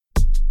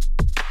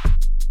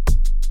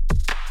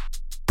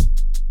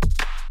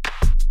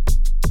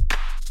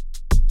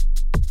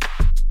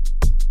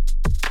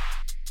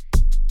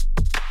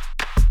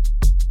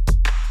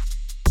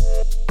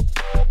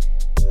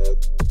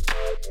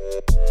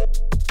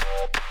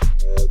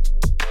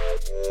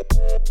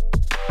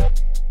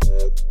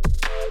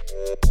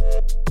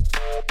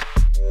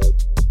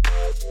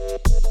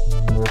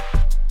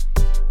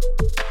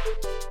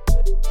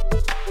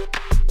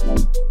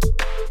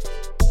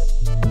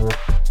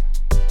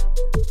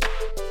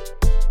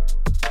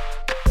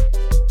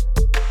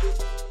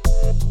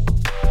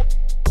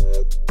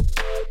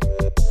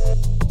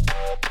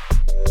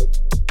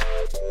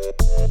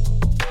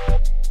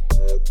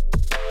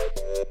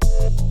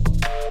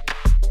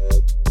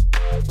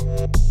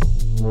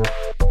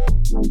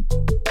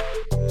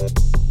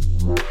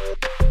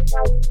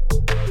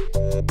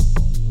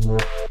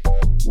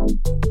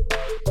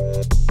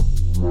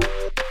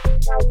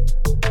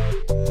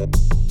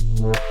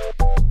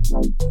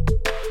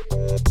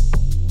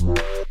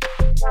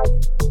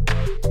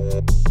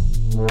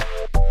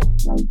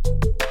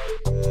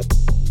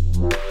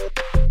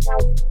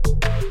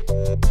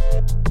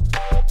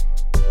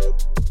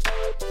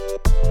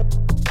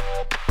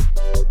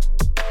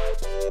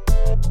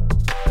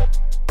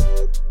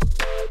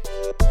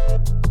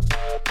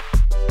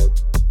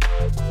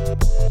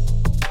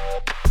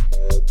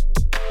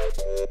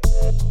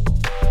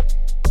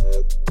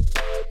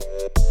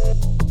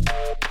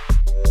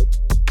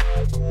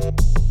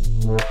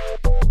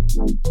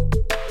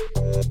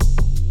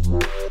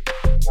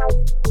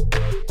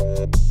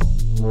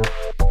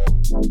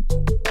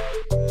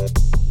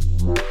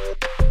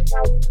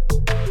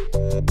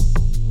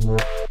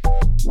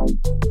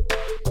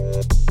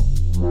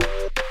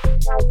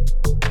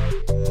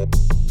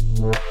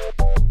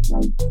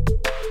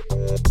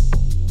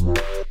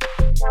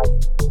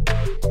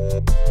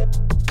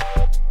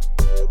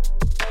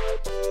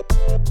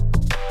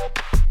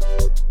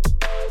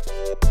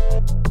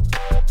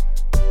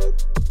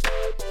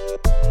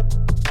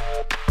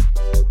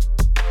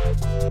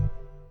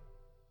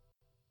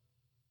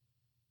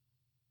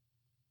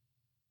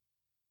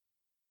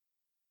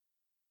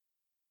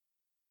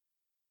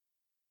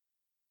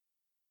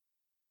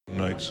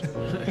nights.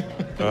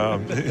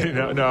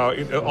 No,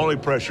 only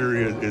pressure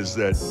is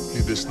that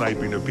the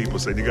sniping of people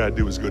saying you got to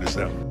do as good as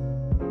them.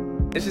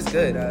 It's just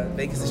good.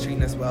 Vegas is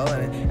treating us well,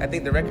 and I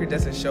think the record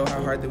doesn't show how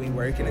hard that we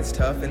work, and it's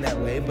tough in that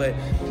way, but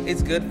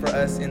it's good for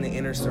us in the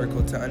inner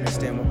circle to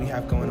understand what we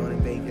have going on in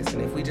Vegas,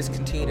 and if we just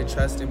continue to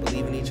trust and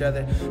believe in each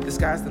other, the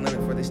sky's the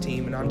limit for this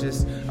team, and I'm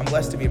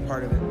blessed to be a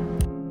part of it.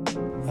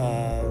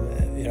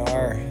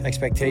 Our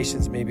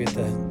expectations maybe at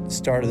the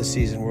start of the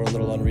season were a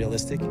little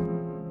unrealistic.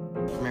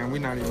 Man, we're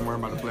not even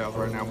worrying about the playoffs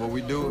right now. What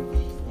we do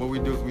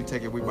is we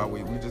take it week by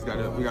week. We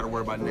gotta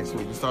worry about next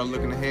week. You start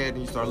looking ahead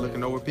and you start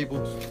looking over people,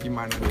 you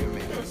might not even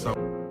make it. So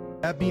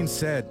that being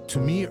said, to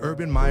me,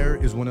 Urban Meyer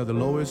is one of the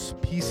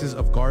lowest pieces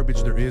of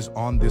garbage there is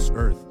on this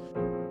earth.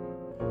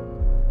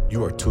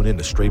 You are tuned in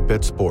to Straight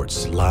Bet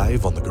Sports,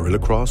 live on the Gorilla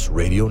Cross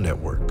Radio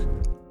Network.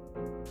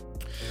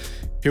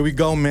 Here we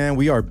go, man.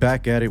 We are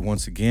back at it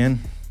once again.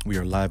 We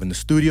are live in the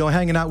studio,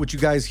 hanging out with you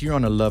guys here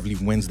on a lovely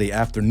Wednesday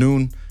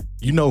afternoon.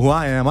 You know who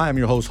I am. I am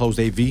your host,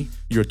 Jose V.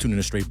 You're tuning in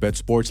to Straight Bet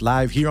Sports,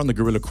 live here on the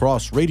Gorilla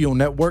Cross Radio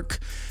Network.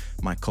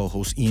 My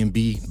co-host, Ian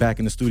B., back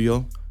in the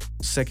studio.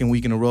 Second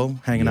week in a row,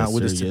 hanging out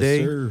with us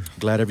today. Yes,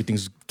 glad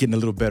everything's getting a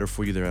little better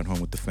for you there at home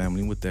with the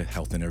family, with the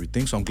health and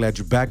everything. So I'm glad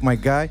you're back, my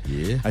guy.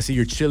 Yeah. I see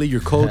you're chilly,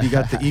 you're cold. You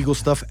got the Eagle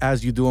stuff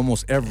as you do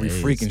almost every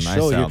freaking nice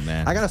show. Out,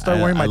 man. I got to start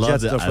wearing my jet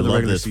stuff for the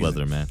regular season. I love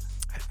this weather, man.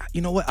 You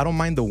know what? I don't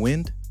mind the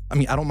wind.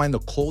 I don't mind the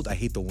cold. I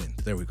hate the wind.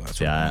 There we go.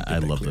 I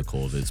love the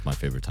cold. It's my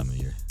favorite time of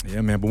year.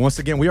 Yeah, man. But once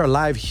again, we are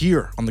live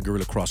here on the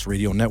Gorilla Cross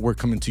Radio Network,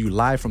 coming to you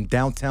live from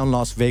downtown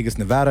Las Vegas,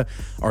 Nevada.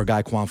 Our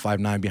guy,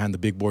 Quan59, behind the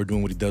big board,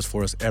 doing what he does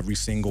for us every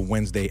single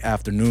Wednesday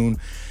afternoon.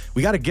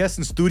 We got a guest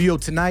in studio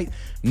tonight.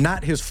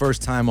 Not his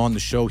first time on the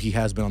show. He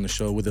has been on the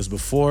show with us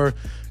before.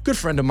 Good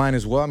friend of mine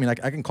as well.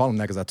 I can call him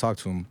that because I talk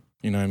to him.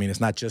 You know what I mean? It's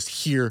not just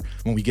here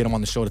when we get him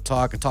on the show to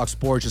talk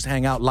sports, just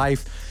hang out,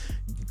 life.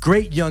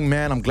 Great young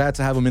man. I'm glad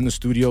to have him in the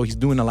studio. He's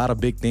doing a lot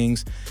of big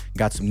things.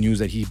 Got some news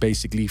that he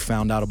basically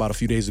found out about a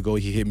few days ago.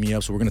 He hit me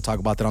up, so we're going to talk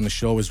about that on the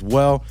show as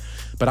well.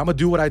 But I'm going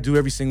to do what I do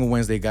every single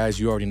Wednesday, guys.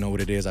 You already know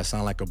what it is. I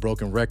sound like a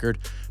broken record.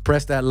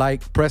 Press that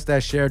like, press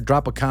that share,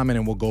 drop a comment,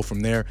 and we'll go from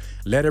there.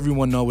 Let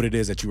everyone know what it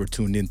is that you are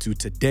tuned into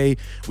today.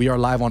 We are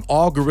live on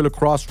all Gorilla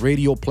Cross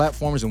radio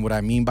platforms, and what I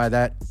mean by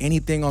that,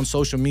 anything on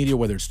social media,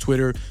 whether it's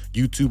Twitter,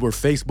 YouTube, or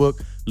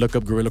Facebook, look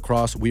up Gorilla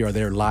Cross. We are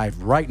there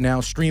live right now,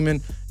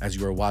 streaming as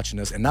you are watching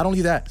us. And not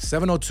only that,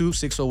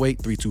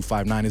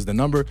 702-608-3259 is the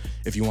number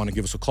if you want to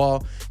give us a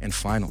call. And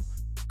final,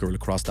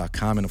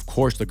 GorillaCross.com. And of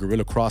course, the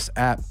Gorilla Cross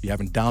app. If you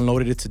haven't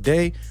downloaded it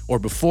today or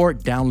before,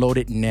 download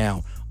it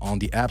now on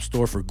the App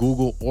Store for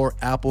Google or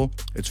Apple.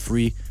 It's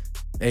free.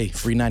 Hey,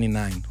 free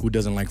 99. Who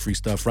doesn't like free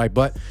stuff, right?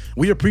 But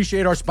we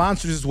appreciate our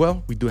sponsors as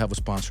well. We do have a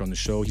sponsor on the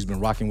show. He's been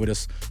rocking with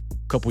us a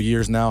couple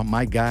years now.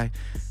 My guy,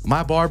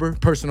 my barber,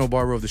 personal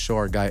barber of the show,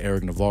 our guy,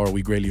 Eric Navarro.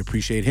 We greatly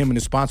appreciate him and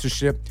his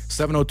sponsorship.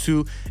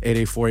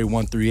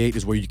 702-884-8138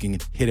 is where you can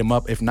hit him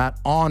up. If not,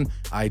 on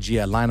IG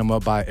at Line Him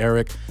Up by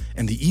Eric.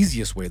 And the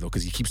easiest way, though,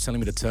 because he keeps telling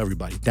me to tell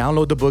everybody,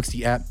 download the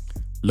Booksy app.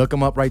 Look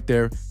him up right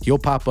there. He'll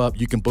pop up.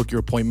 You can book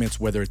your appointments,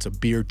 whether it's a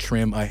beard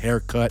trim, a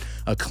haircut,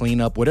 a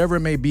cleanup, whatever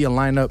it may be, a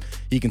lineup.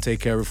 He can take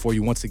care of it for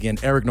you. Once again,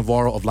 Eric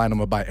Navarro of Line 'em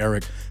Up by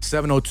Eric,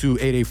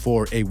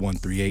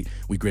 702-884-8138.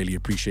 We greatly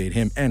appreciate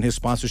him and his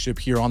sponsorship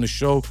here on the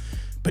show.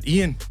 But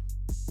Ian,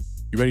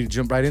 you ready to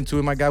jump right into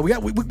it, my guy? We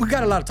got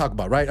a lot to talk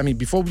about, right? I mean,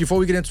 before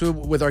we get into it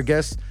with our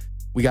guests,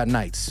 we got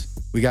Knights.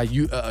 We got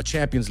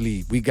Champions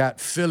League. We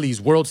got Phillies,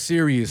 World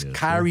Series,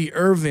 Kyrie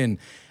Irving.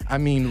 I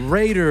mean,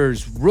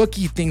 Raiders,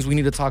 rookie things we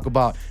need to talk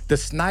about. The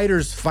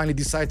Snyders finally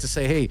decide to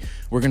say, hey,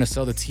 we're going to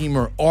sell the team,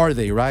 or are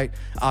they, right?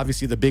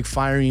 Obviously, the big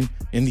firing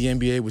in the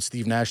NBA with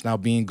Steve Nash now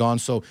being gone.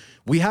 So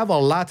we have a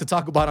lot to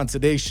talk about on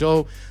today's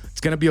show.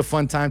 It's going to be a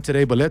fun time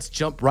today, but let's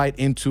jump right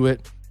into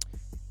it.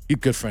 You're a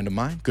good friend of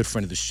mine, good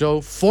friend of the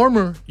show,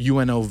 former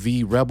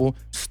UNLV Rebel,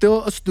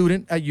 still a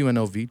student at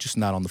UNLV, just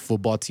not on the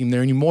football team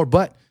there anymore,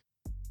 but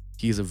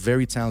he is a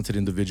very talented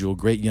individual,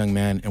 great young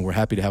man, and we're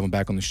happy to have him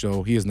back on the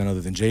show. He is none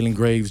other than Jalen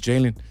Graves.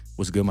 Jalen,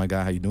 what's good, my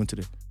guy? How you doing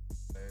today?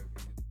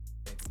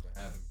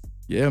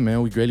 Yeah,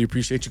 man, we greatly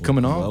appreciate you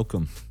coming on.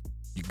 Welcome.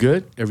 You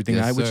good? Everything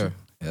all right with you?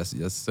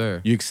 Yes,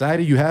 sir. You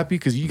excited? You happy?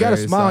 Because you got a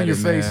smile on your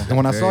face. Man. And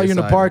when I saw you in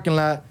the parking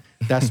lot,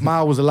 that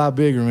smile was a lot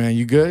bigger, man.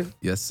 You good?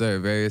 Yes, sir.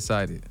 Very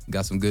excited.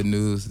 Got some good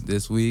news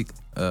this week.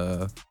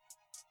 Hard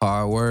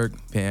work,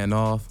 paying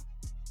off.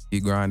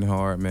 Keep grinding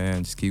hard,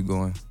 man. Just keep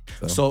going.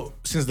 So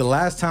since the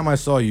last time I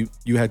saw you,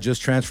 you had just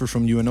transferred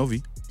from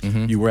UNLV.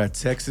 Mm-hmm. You were at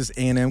Texas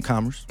A&M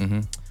Commerce.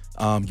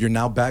 Mm-hmm. You're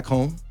now back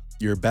home.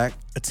 You're back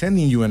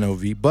attending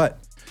UNLV, but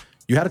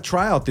you had a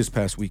tryout this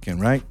past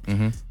weekend, right?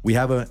 Mm-hmm. We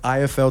have an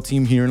IFL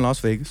team here in Las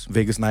Vegas,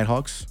 Vegas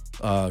Nighthawks.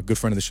 Good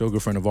friend of the show,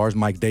 good friend of ours,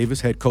 Mike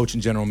Davis, head coach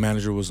and general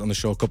manager, was on the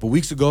show a couple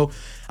weeks ago.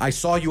 I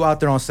saw you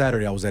out there on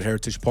Saturday. I was at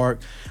Heritage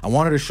Park. I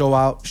wanted to show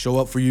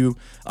up for you,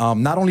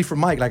 not only for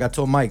Mike, like I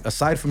told Mike,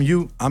 aside from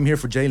you, I'm here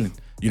for Jalen.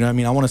 You know what I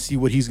mean? I want to see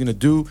what he's going to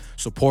do,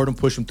 support him,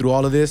 push him through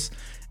all of this.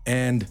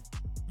 And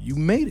you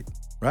made it,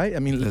 right? I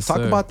mean, let's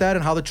talk about that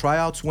and how the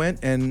tryouts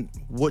went and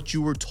what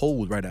you were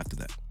told right after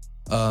that.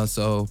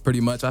 So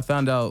pretty much I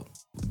found out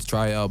the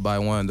tryout by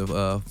one of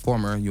the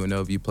former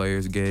UNLV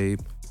players, Gabe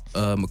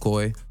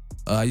McCoy.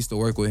 I used to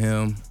work with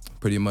him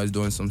pretty much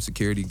doing some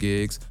security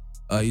gigs.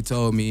 He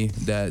told me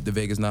that the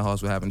Vegas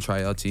Nighthawks were having a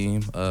tryout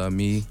team.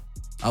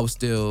 I was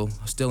still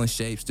in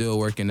shape, still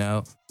working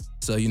out.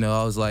 So,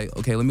 I was like,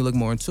 okay, let me look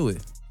more into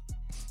it.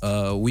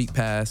 Week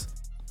passed.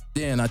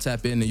 Then I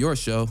tap into your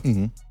show.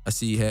 Mm-hmm. I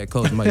see head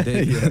coach Mike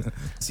Davis.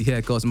 See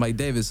head coach Mike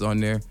Davis on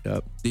there.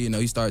 Yep.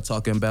 You start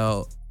talking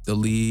about the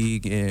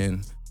league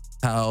and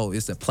how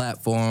it's a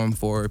platform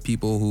for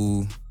people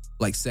who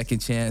like second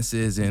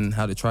chances and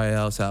how the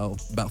tryouts, how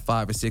about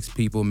 5 or 6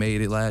 people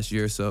made it last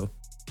year. So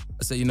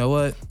I said, you know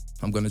what?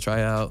 I'm gonna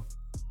try out.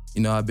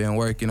 I've been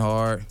working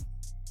hard.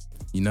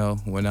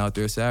 Went out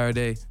there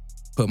Saturday,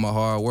 put my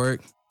hard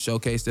work,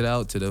 showcased it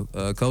out to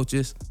the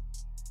coaches,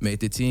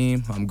 made the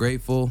team. I'm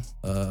grateful.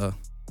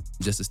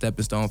 Just a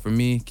stepping stone for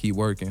me. Keep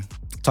working.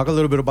 Talk a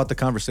little bit about the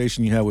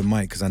conversation you had with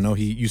Mike, because I know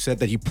you said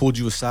that he pulled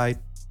you aside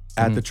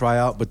at the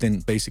tryout, but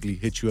then basically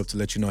hit you up to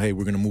let you know, hey,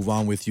 we're going to move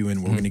on with you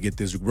and we're going to get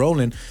this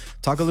rolling.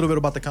 Talk a little bit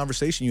about the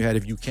conversation you had,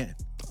 if you can.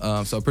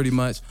 So pretty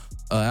much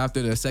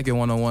after the second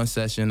one-on-one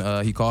session,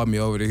 he called me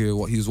over to here.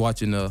 He was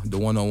watching the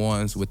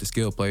one-on-ones with the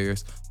skill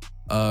players.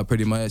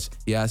 Pretty much,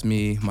 he asked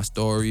me my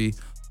story,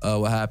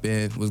 what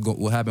happened with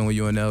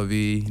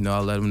UNLV. I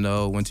let him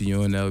know, went to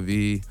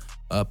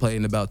UNLV, played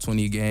in about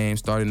 20 games,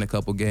 started in a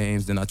couple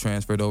games, then I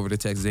transferred over to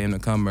Texas A&M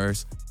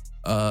Commerce.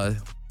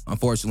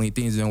 Unfortunately,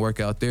 things didn't work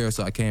out there,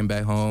 so I came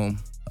back home.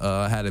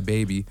 I had a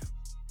baby.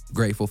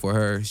 Grateful for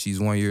her. She's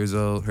 1 year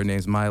old. Her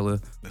name's Mila.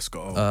 Let's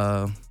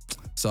go.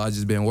 So I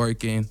just been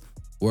working.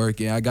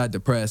 I got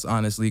depressed,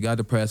 honestly. Got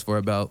depressed for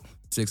about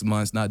 6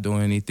 months, not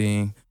doing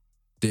anything.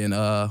 Then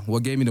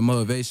what gave me the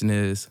motivation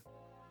is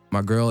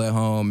my girl at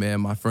home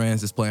and my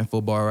friends is playing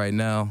football right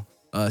now.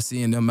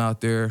 Seeing them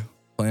out there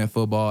playing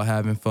football,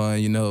 having fun,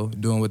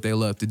 doing what they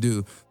love to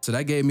do. So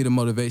that gave me the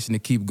motivation to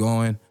keep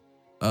going.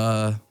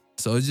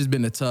 So it's just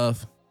been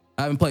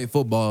I haven't played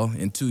football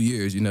in 2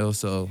 years,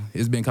 so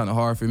it's been kind of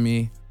hard for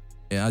me.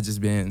 And I'm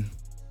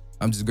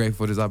just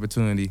grateful for this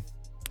opportunity.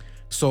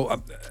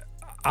 So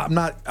I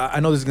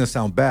know this is going to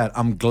sound bad.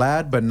 I'm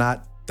glad, but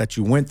not that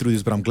you went through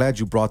this, but I'm glad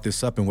you brought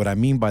this up. And what I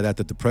mean by that,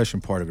 the depression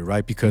part of it,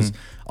 right? Because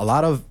a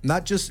lot of,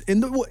 not just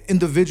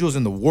individuals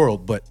in the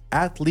world, but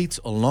athletes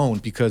alone,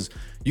 because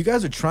you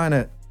guys are trying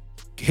to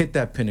hit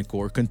that pinnacle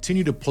or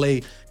continue to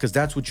play because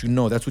that's what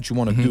that's what you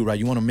want to do, right?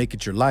 You want to make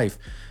it your life.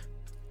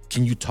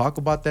 Can you talk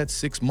about that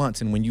 6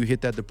 months and when you hit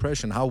that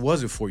depression, how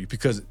was it for you?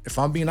 Because if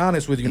I'm being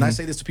honest with you, and I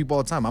say this to people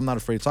all the time, I'm not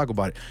afraid to talk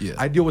about it. Yeah.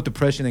 I deal with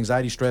depression,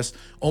 anxiety, stress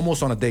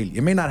almost on a daily.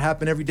 It may not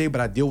happen every day, but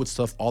I deal with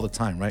stuff all the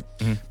time, right?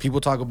 People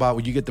talk about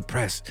when you get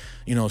depressed,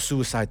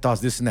 suicide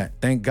thoughts, this and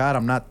that. Thank God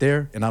I'm not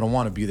there and I don't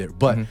want to be there.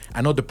 But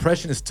I know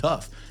depression is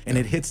tough and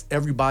it hits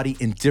everybody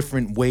in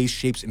different ways,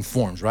 shapes, and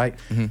forms, right?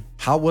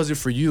 How was it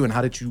for you and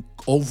how did you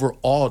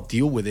overall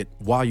deal with it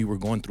while you were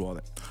going through all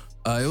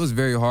that? It was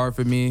very hard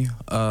for me.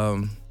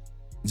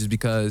 Just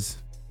because,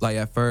 like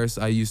at first,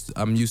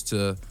 I'm used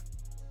to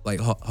like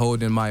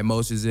holding my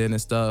emotions in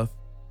and stuff,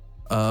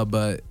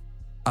 but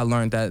I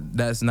learned that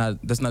that's not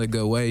a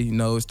good way.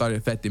 It started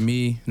affecting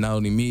me, not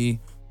only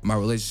me, my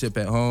relationship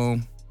at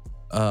home,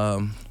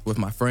 with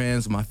my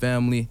friends, my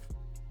family.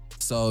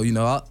 So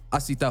I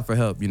seeked out for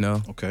help.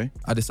 Okay.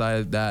 I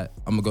decided that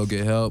I'm gonna go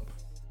get help.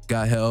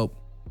 Got help,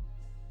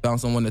 found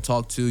someone to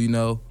talk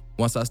to.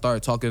 Once I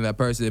started talking to that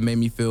person, it made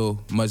me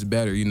feel much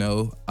better.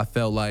 I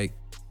felt like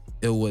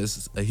it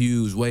was a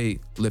huge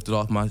weight lifted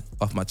off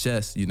my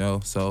chest,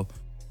 So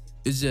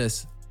it's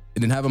just,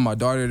 and then having my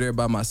daughter there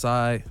by my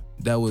side,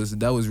 that was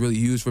really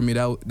huge for me.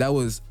 That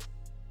was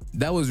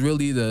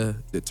really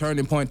the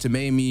turning point to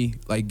make me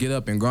like get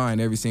up and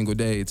grind every single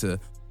day.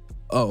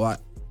 I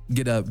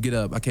get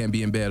up. I can't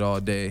be in bed all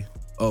day.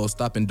 Oh,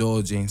 stop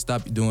indulging.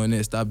 Stop doing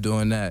this. Stop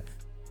doing that.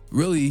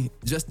 Really,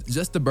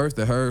 just the birth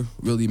of her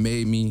really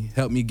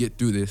helped me get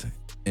through this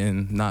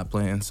and not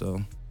playing.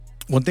 So.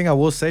 One thing I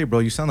will say, bro,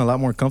 you sound a lot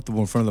more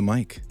comfortable in front of the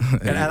mic.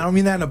 And I don't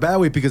mean that in a bad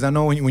way, because I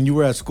know when you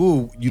were at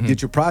school, you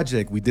did your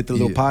project. We did the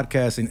little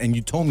podcast, and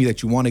you told me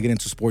that you want to get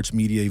into sports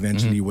media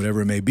eventually,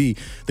 whatever it may be.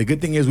 The good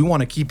thing is we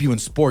want to keep you in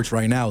sports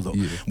right now, though,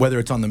 whether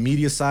it's on the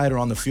media side or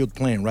on the field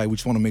playing, right? We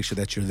just want to make sure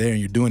that you're there and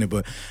you're doing it.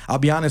 But I'll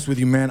be honest with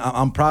you, man,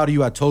 I'm proud of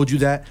you. I told you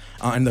that.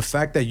 And the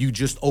fact that you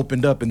just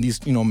opened up in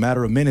these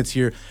matter of minutes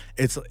here,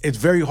 it's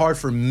very hard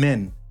for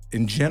men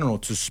in general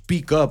to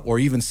speak up or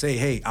even say,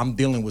 hey, I'm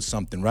dealing with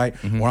something, right?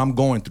 Or I'm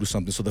going through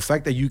something. So the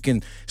fact that you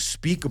can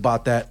speak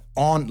about that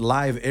on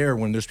live air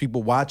when there's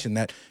people watching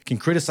that can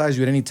criticize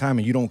you at any time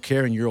and you don't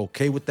care and you're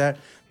okay with that,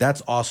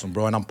 that's awesome,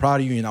 bro. And I'm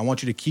proud of you and I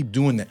want you to keep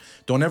doing that.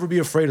 Don't ever be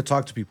afraid to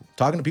talk to people.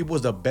 Talking to people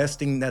is the best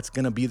thing that's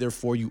gonna be there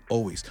for you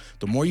always.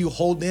 The more you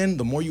hold in,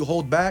 the more you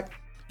hold back,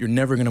 you're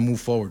never gonna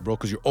move forward, bro,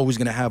 because you're always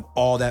gonna have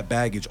all that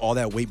baggage, all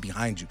that weight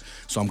behind you.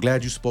 So I'm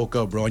glad you spoke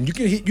up, bro. And you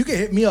can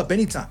hit me up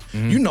anytime.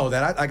 You know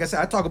that. Like I said,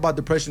 I talk about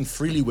depression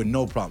freely with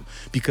no problem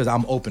because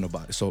I'm open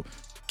about it. So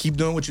Keep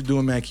doing what you're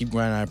doing, man. Keep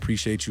grinding. I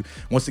appreciate you.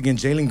 Once again,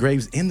 Jalen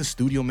Graves in the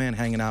studio, man,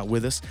 hanging out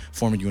with us.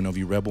 Former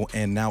UNLV Rebel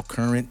and now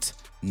current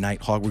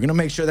Nighthawk. We're going to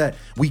make sure that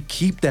we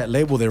keep that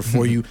label there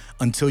for you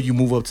until you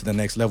move up to the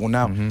next level.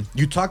 Now,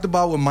 you talked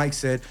about what Mike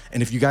said,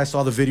 and if you guys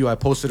saw the video, I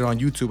posted it on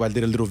YouTube. I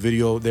did a little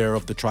video there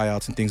of the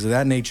tryouts and things of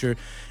that nature.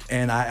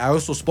 And I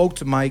also spoke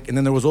to Mike, and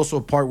then there was also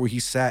a part where he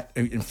sat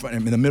in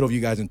the middle of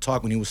you guys and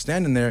talked when he was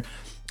standing there.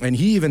 And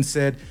he even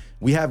said,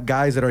 we have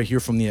guys that are here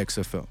from the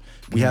XFL.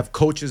 We have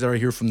coaches that are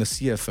here from the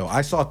CFL.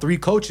 I saw 3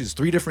 coaches,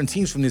 3 different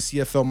teams from the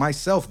CFL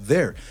myself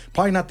there.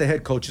 Probably not the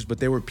head coaches, but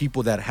they were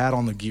people that had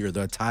on the gear,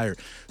 the attire.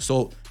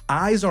 So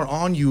eyes are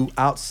on you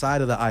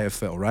outside of the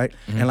IFL, right?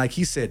 And like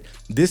he said,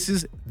 this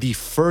is the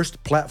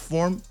first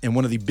platform and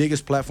one of the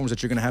biggest platforms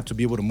that you're going to have to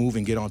be able to move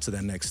and get onto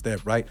that next step,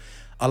 right?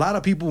 A lot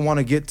of people want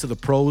to get to the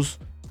pros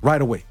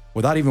right away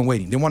without even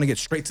waiting. They want to get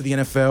straight to the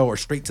NFL or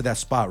straight to that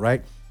spot,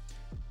 right?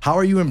 How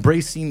are you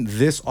embracing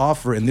this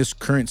offer in this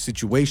current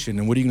situation,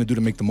 and what are you going to do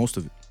to make the most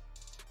of it?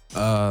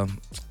 I'm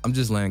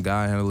just letting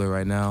God handle it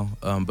right now,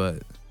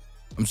 but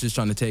I'm just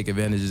trying to take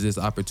advantage of this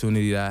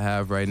opportunity that I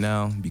have right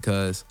now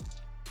because,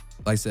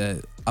 like I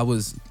said, I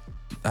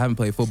haven't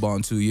played football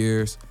in 2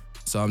 years,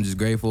 so I'm just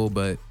grateful.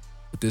 But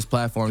with this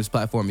platform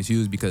is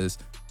huge because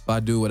if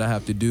I do what I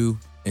have to do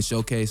and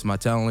showcase my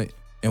talent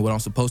and what I'm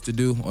supposed to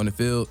do on the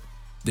field,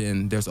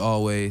 then there's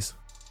always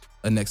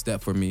a next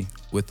step for me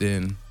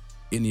within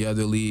any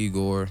other league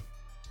or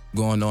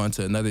going on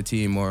to another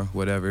team or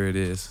whatever it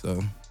is.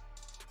 So,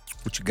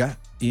 what you got,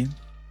 Ian?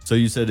 So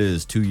you said it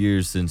is 2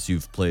 years since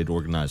you've played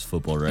organized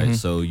football, right?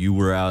 So you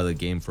were out of the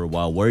game for a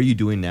while. What are you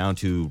doing now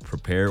to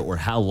prepare, or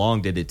how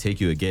long did it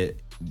take you to get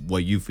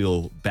what you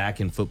feel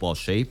back in football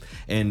shape?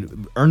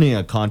 And earning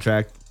a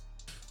contract,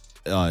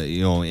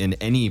 in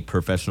any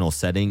professional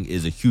setting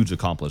is a huge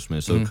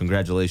accomplishment. So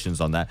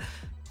congratulations on that.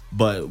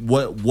 But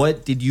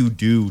what did you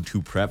do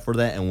to prep for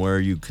that, and what are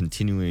you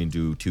continuing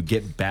to do to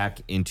get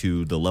back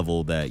into the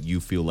level that you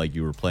feel like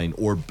you were playing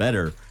or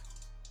better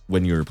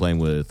when you were playing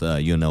with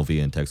UNLV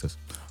in Texas?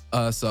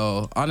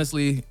 So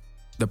honestly,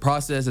 the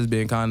process has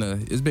been kind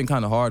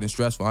of hard and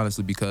stressful,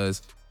 honestly,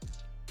 because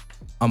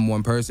I'm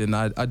one person.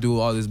 I do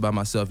all this by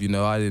myself.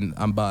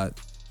 I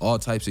bought all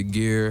types of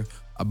gear.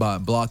 I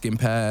bought blocking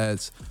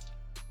pads,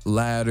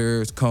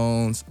 ladders,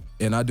 cones,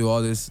 and I do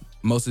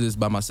most of this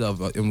by myself,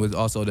 and with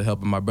also the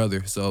help of my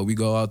brother. So we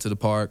go out to the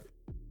park,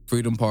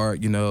 Freedom Park,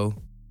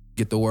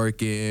 get the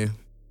work in,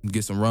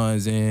 get some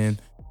runs in,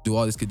 do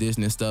all this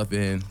conditioning stuff.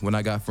 And when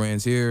I got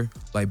friends here,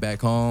 like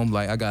back home,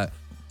 like I got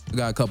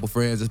a couple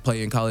friends that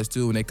play in college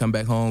too. When they come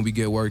back home, we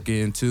get work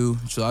in too.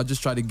 So I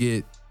just try to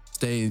get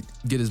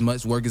as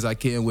much work as I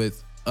can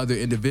with other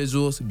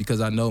individuals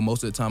because I know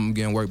most of the time I'm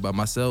getting work by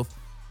myself.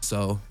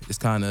 So that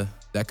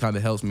kind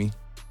of helps me.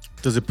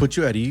 Does it put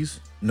you at ease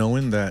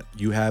knowing that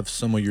you have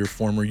some of your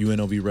former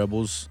UNLV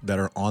Rebels that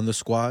are on the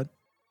squad?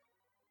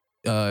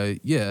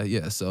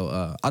 Yeah.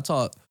 So I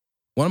taught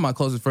one of my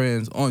closest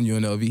friends on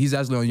UNLV. He's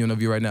actually on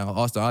UNLV right now,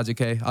 Austin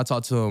Ajike. I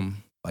talk to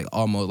him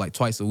almost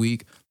twice a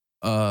week.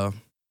 No,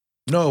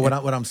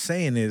 what I'm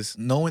saying is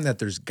knowing that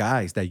there's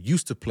guys that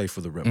used to play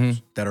for the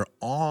Rebels that are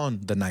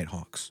on the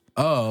Nighthawks.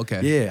 Oh,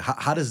 okay. Yeah.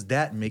 How does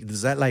that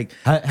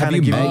have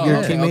you met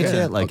your teammates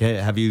okay.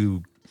 yet? Have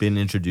you been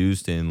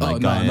introduced and no.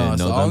 know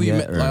So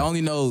them I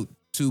only know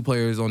 2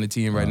 players on the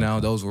team right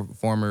now. Those were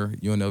former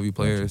UNLV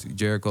players,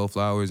 Jericho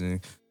Flowers and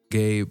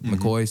Gabe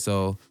McCoy.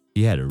 So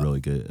he had a really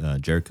good.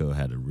 Jericho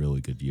had a really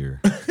good year.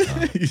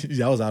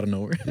 That was out of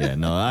nowhere. Yeah,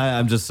 no,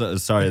 I'm just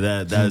sorry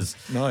that's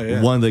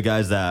one of the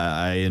guys that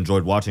I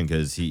enjoyed watching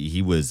because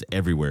he was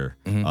everywhere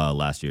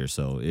last year.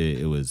 So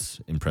it was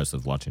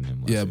impressive watching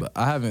him. Last year. But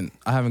I haven't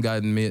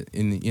gotten to meet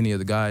any of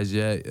the guys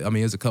yet. I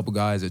mean, there's a couple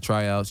guys at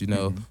tryouts,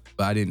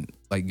 but I didn't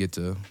get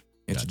to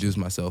introduce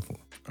myself.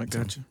 I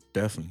got you.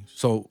 Definitely.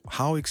 So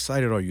how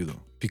excited are you though?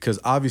 Because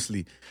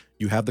obviously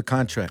you have the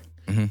contract,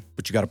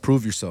 but you got to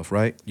prove yourself,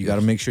 right? You got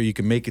to make sure you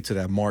can make it to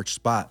that March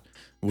spot.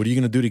 What are you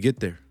going to do to get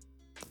there?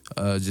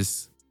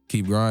 Just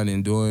keep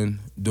grinding, doing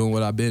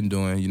what I've been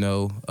doing,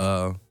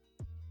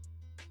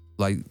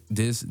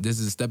 this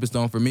is a stepping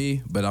stone for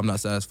me, but I'm not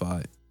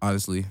satisfied,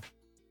 honestly.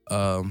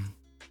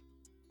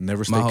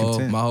 Never stay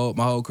content. My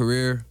whole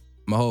career,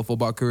 my whole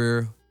football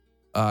career,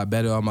 I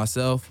betted on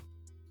myself.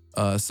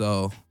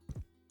 So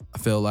I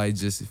feel like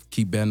just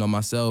keep betting on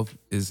myself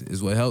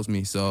is what helps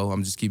me. So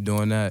I'm just keep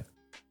doing that.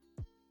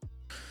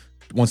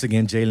 Once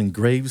again, Jalen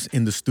Graves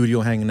in the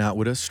studio hanging out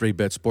with us. Straight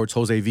Bet Sports,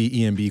 Jose V,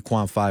 EMB,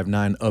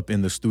 Quan59 up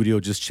in the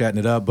studio just chatting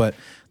it up. But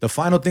the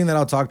final thing that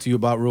I'll talk to you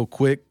about real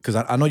quick, because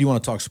I know you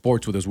want to talk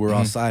sports with us. We're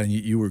outside and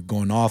you were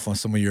going off on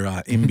some of your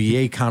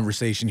NBA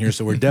conversation here.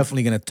 So we're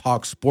definitely going to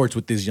talk sports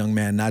with this young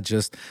man, not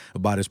just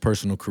about his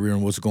personal career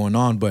and what's going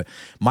on. But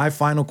my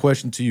final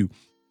question to you,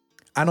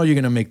 I know you're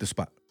going to make the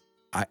spot.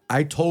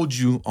 I told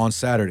you on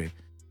Saturday,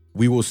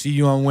 we will see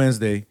you on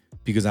Wednesday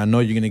because I know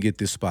you're going to get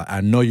this spot.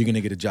 I know you're going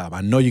to get a job.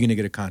 I know you're going to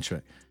get a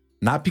contract.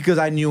 Not because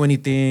I knew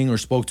anything or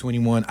spoke to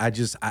anyone. I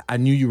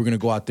knew you were going to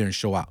go out there and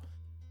show out.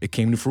 It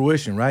came to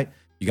fruition, right?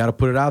 You got to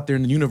put it out there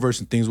in the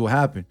universe and things will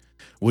happen.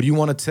 What do you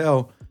want to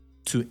tell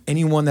to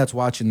anyone that's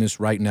watching this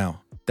right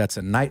now, that's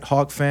a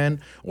Nighthawk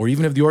fan, or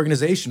even if the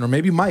organization, or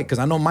maybe Mike, because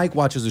I know Mike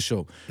watches the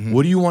show.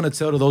 What do you want to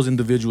tell to those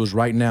individuals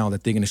right now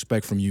that they can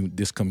expect from you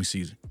this coming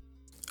season?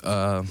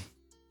 Well,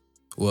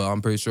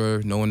 I'm pretty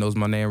sure no one knows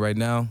my name right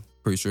now.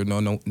 Pretty sure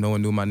no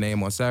one knew my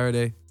name on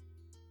Saturday.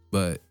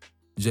 But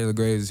Jalen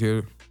Graves is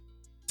here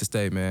to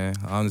stay, man.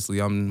 Honestly,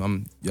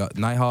 I'm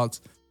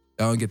Nighthawks.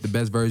 Y'all get the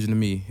best version of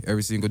me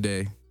every single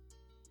day.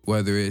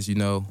 Whether it's,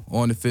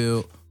 on the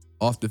field,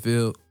 off the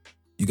field,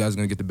 you guys are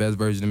going to get the best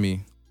version of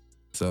me.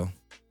 So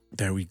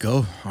there we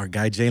go. Our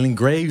guy Jalen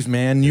Graves,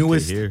 man,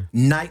 newest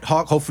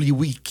Nighthawk. Hopefully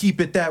we keep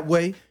it that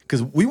way,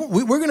 because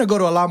we're gonna go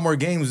to a lot more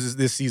games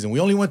this season. We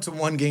only went to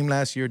one game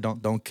last year.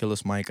 Don't kill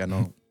us, Mike. I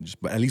know,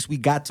 but at least we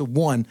got to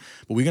one.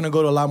 But we're gonna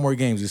go to a lot more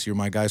games this year,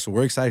 my guy. So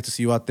we're excited to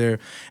see you out there,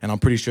 and I'm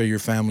pretty sure your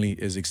family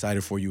is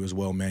excited for you as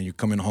well, man. You're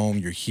coming home.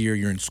 You're here.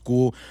 You're in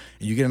school,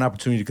 and you get an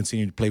opportunity to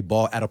continue to play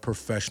ball at a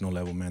professional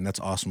level, man. That's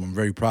awesome. I'm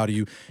very proud of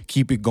you.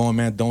 Keep it going,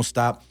 man. Don't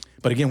stop.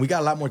 But again, we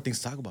got a lot more things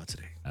to talk about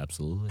today.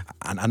 Absolutely.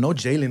 I know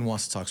Jalen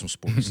wants to talk some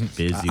sports.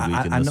 Busy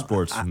week in the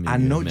sports for me. I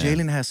know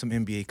Jalen has some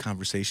NBA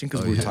conversation,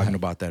 because we were talking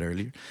about that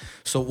earlier.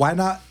 So why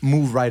not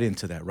move right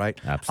into that, right?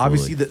 Absolutely.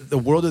 Obviously, the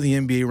world of the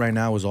NBA right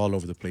now is all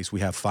over the place. We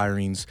have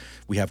firings.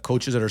 We have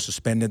coaches that are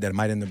suspended that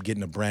might end up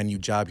getting a brand new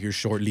job here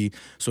shortly.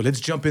 So let's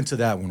jump into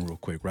that one real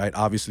quick, right?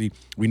 Obviously,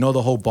 we know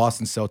the whole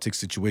Boston Celtics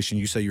situation.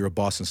 You say you're a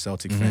Boston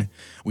Celtics fan.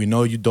 We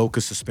know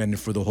Udoka's suspended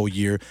for the whole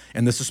year.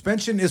 And the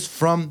suspension is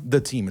from the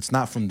team. It's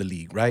not from the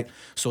league, right?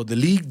 So the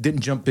league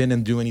didn't jump in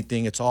and do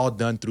anything. It's all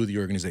done through the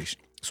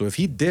organization. So if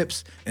he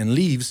dips and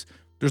leaves,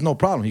 there's no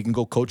problem. He can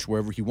go coach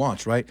wherever he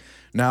wants, right?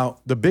 Now,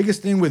 the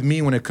biggest thing with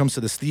me when it comes to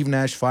the Steve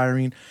Nash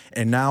firing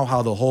and now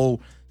how the whole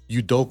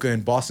Udoka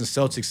and Boston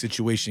Celtics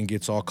situation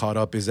gets all caught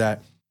up is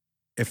that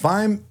if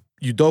I'm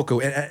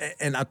Udoka,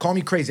 and call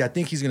me crazy, I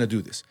think he's going to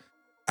do this.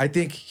 I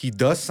think he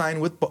does sign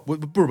with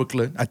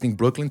Brooklyn. I think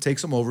Brooklyn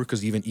takes him over,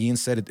 because even Ian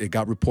said it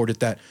got reported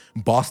that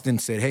Boston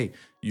said, hey,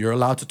 you're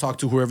allowed to talk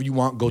to whoever you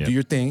want. Go do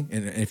your thing.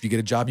 And if you get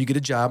a job, you get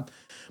a job.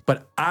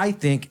 But I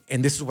think,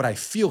 and this is what I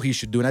feel he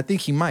should do, and I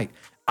think he might,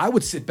 I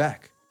would sit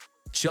back,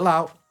 chill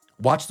out,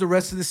 watch the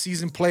rest of the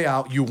season play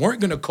out. You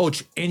weren't going to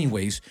coach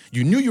anyways.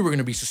 You knew you were going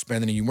to be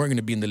suspended and you weren't going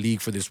to be in the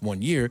league for this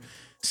 1 year.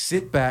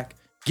 Sit back,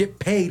 get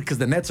paid, because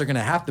the Nets are going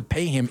to have to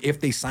pay him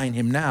if they sign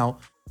him now,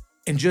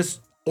 and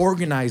just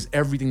organize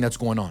everything that's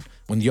going on.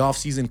 When the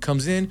offseason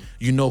comes in,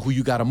 you know who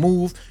you got to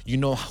move, you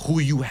know who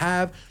you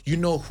have, you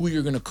know who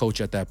you're going to coach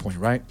at that point,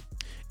 right?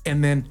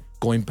 And then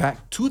going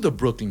back to the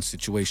Brooklyn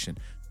situation,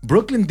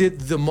 Brooklyn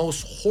did the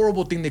most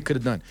horrible thing they could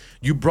have done.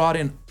 You brought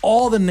in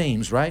all the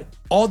names, right?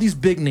 All these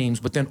big names,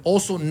 but then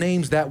also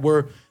names that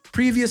were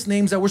previous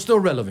names that were still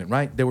relevant,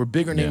 right? There were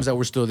bigger names that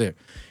were still there.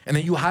 And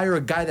then you hire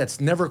a guy that's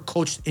never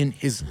coached in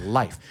his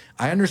life.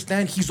 I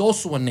understand he's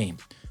also a name.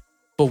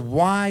 But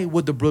why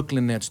would the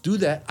Brooklyn Nets do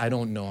that? I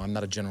don't know. I'm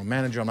not a general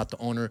manager. I'm not the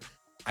owner.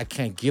 I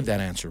can't give that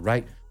answer,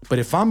 right? But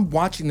if I'm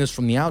watching this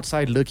from the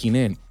outside looking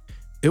in,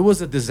 it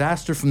was a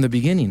disaster from the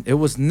beginning. It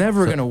was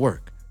never going to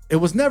work. It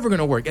was never going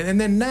to work. And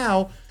then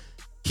now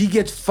he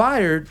gets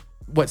fired,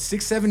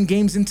 6-7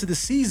 games into the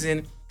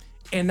season,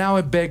 and now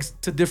it begs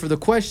to differ the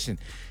question.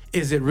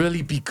 Is it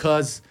really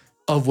because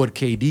of what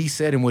KD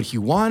said and what he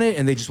wanted,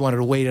 and they just wanted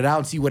to wait it out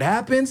and see what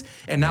happens,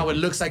 and now it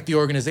looks like the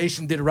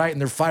organization did right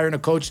and they're firing a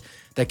coach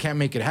that can't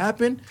make it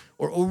happen?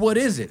 Or what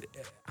is it?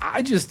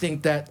 I just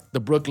think that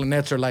the Brooklyn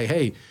Nets are like,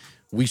 hey,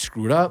 we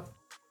screwed up.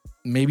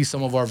 Maybe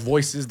some of our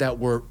voices that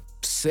were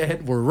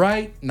said were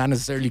right, not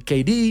necessarily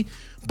KD,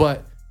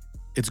 but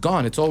it's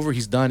gone. It's over.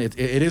 He's done. It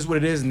is what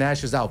it is.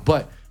 Nash is out.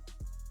 But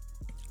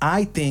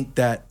I think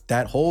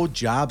that whole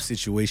job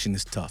situation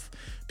is tough,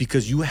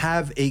 because you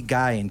have a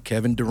guy in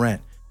Kevin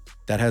Durant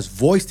that has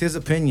voiced his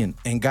opinion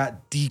and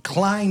got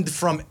declined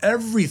from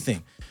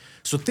everything.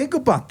 So think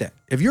about that.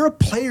 If you're a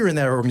player in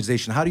that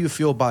organization, how do you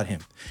feel about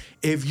him?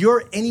 If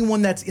you're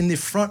anyone that's in the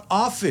front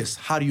office,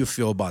 how do you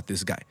feel about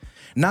this guy?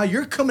 Now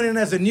you're coming in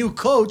as a new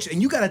coach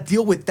and you got to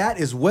deal with that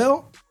as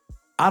well.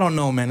 I don't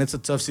know, man. It's a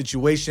tough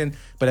situation.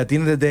 But at the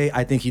end of the day,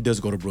 I think he does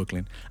go to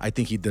Brooklyn. I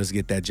think he does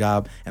get that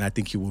job, and I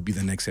think he will be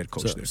the next head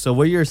coach there. So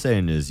what you're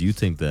saying is you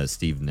think that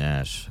Steve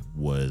Nash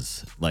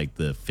was, like,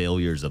 the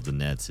failures of the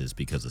Nets is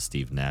because of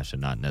Steve Nash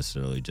and not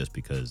necessarily just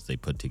because they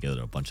put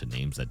together a bunch of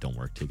names that don't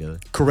work together?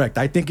 Correct.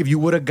 I think if you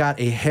would have got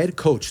a head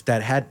coach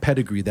that had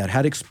pedigree, that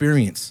had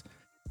experience,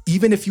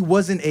 even if he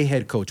wasn't a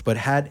head coach, but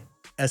had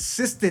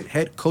assistant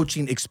head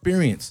coaching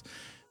experience,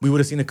 we would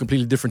have seen a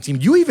completely different team.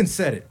 You even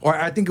said it, or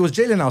I think it was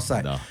Jalen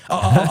outside,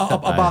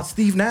 about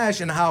Steve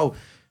Nash and how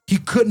he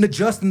couldn't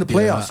adjust in the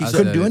playoffs. He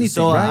couldn't do anything,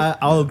 so right?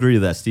 I'll agree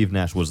that Steve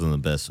Nash wasn't the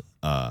best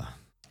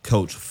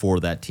coach for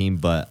that team,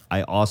 but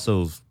I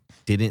also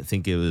didn't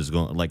think it was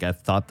going, like, I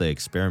thought the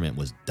experiment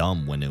was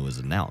dumb when it was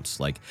announced.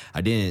 Like,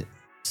 I didn't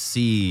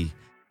see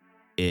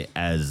it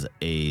as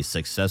a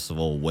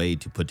successful way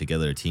to put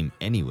together a team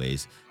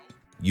anyways.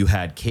 you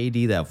had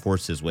KD that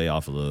forced his way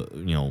off of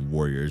the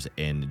Warriors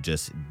and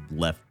just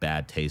left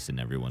bad taste in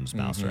everyone's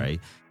mouths, right?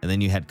 And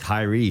then you had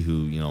Kyrie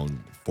who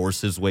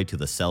forced his way to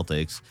the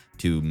Celtics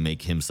to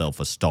make himself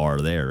a star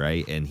there,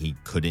 right? And he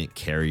couldn't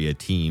carry a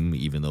team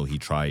even though he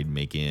tried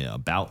making it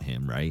about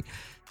him, right?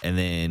 And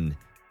then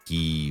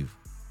he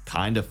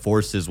kind of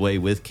forced his way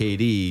with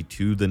KD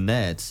to the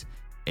Nets.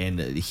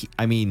 And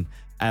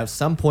at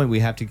some point we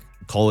have to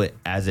call it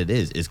as it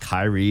is. Is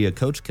Kyrie a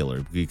coach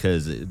killer?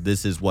 Because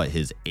this is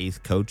his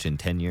 8th coach in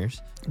 10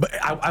 years? But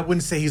I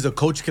wouldn't say he's a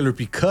coach killer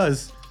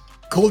because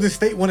Golden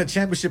State won a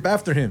championship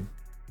after him.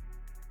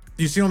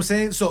 You see what I'm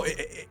saying? So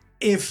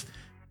if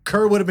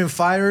Kerr would have been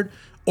fired,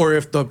 or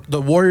if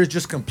the Warriors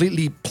just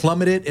completely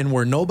plummeted and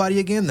were nobody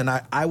again, then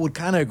I would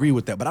kind of agree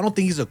with that. But I don't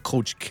think he's a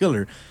coach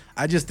killer.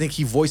 I just think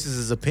he voices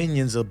his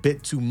opinions a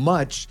bit too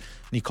much,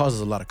 and he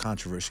causes a lot of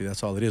controversy.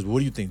 That's all it is. What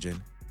do you think,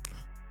 Jalen?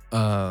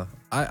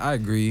 I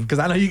agree. Because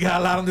I know you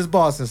got a lot on this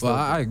Boston stuff. Well,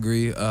 I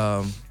agree.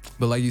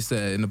 But like you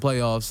said, in the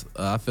playoffs,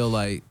 I feel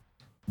like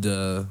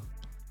the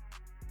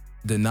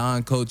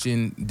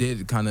non-coaching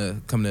did kind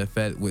of come to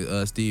effect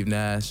with Steve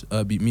Nash.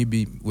 With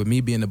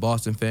me being a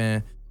Boston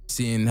fan,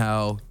 seeing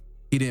how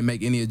he didn't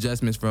make any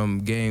adjustments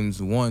from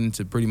games 1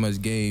 to pretty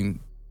much game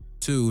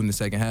 2 in the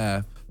second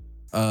half.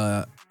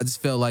 I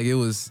just felt like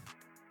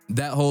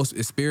that whole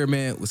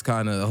experiment was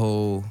kind of a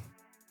whole.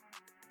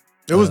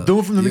 It was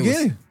doomed from the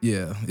beginning.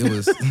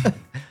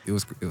 It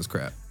was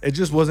crap. It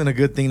just wasn't a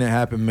good thing that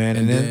happened, man.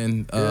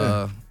 And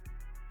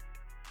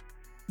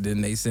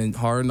then they sent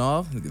Harden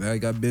off. They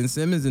got Ben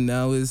Simmons, and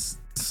now it's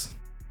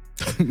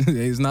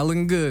not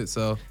looking good.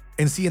 So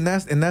and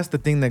that's the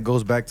thing that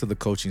goes back to the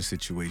coaching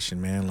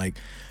situation, man. Like,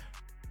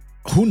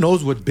 who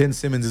knows what Ben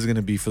Simmons is going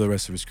to be for the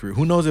rest of his career?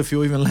 Who knows if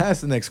he'll even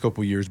last the next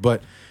couple of years?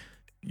 But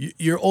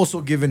you're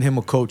also giving him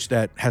a coach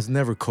that has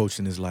never coached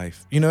in his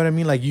life. You know what I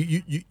mean? Like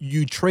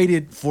you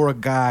traded for a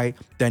guy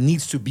that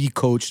needs to be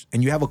coached,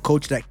 and you have a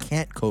coach that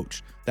can't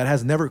coach, that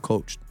has never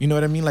coached. You know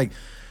what I mean? Like,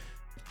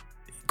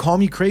 call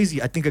me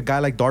crazy. I think a guy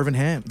like Darvin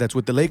Ham, that's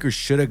with the Lakers,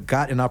 should have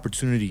got an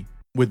opportunity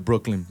with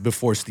Brooklyn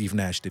before Steve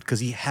Nash did,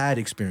 because he had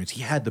experience.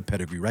 He had the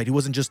pedigree, right? He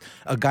wasn't just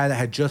a guy that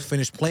had just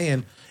finished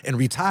playing and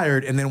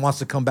retired and then wants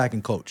to come back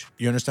and coach.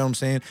 You understand what I'm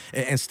saying?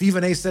 And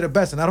Stephen A said it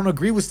best, and I don't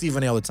agree with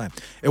Stephen A all the time.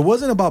 It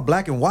wasn't about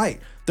black and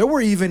white. There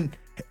were even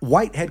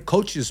white head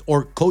coaches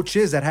or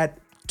coaches that had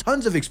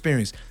tons of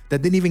experience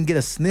that didn't even get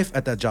a sniff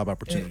at that job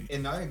opportunity.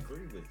 And I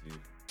agree with you.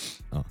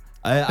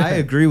 I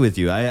agree with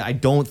you. I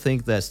don't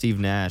think that Steve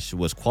Nash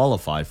was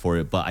qualified for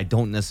it, but I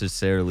don't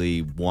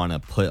necessarily want to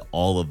put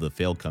all of the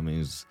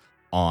failcomings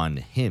on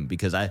him,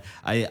 because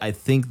I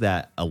think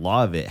that a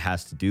lot of it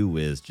has to do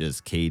with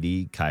just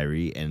KD,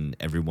 Kyrie, and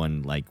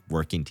everyone like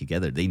working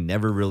together. They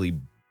never really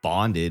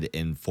bonded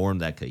and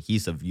formed that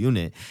cohesive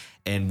unit.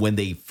 And when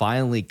they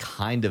finally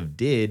kind of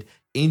did,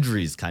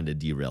 injuries kind of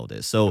derailed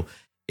it. So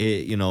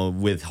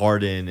with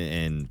Harden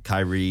and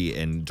Kyrie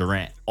and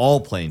Durant all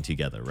playing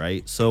together,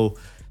 right? So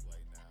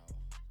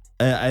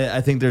I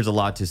think there's a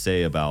lot to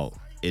say about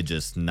it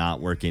just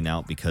not working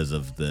out because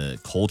of the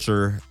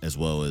culture, as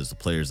well as the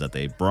players that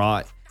they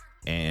brought,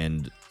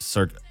 and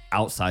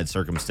outside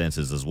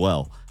circumstances as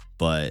well.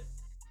 But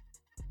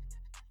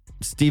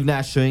Steve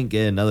Nash shouldn't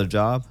get another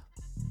job,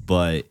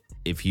 but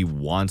if he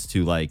wants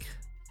to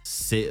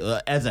sit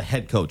as a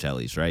head coach, at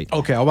least, right?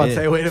 Okay, I'm about to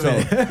say, wait a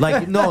minute.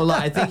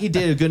 I think he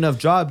did a good enough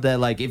job that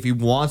if he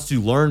wants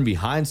to learn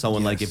behind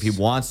someone, yes. If he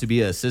wants to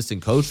be an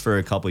assistant coach for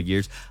a couple of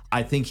years,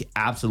 I think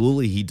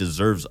absolutely he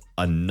deserves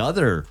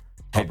another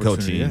head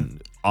coaching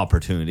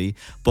opportunity,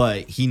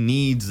 but he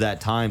needs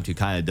that time to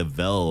kind of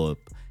develop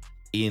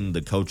in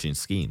the coaching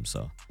scheme.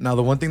 So now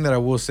the one thing that I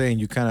will say, and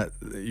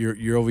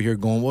you're over here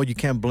going, well, you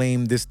can't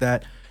blame this,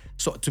 that.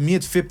 So to me,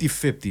 it's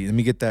 50-50. Let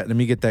me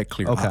get that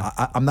clear. Okay.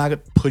 I'm not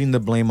putting the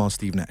blame on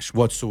Steve Nash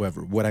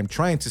whatsoever. What I'm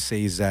trying to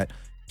say is that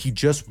he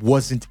just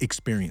wasn't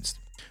experienced.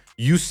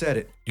 You said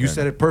it. You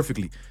said it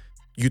perfectly.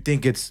 You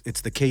think it's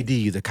the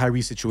KD, the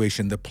Kyrie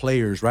situation, the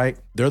players, right?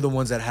 They're the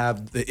ones that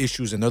have the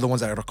issues, and they're the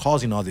ones that are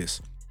causing all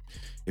this.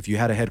 If you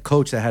had a head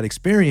coach that had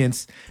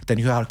experience, then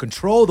you had to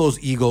control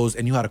those egos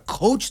and you had to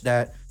coach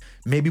that,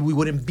 maybe we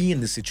wouldn't be in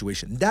this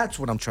situation. That's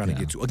what I'm trying to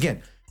get to.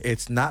 Again,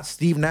 it's not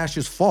Steve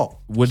Nash's fault.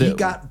 He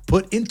got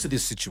put into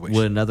this situation.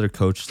 Would another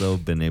coach, though,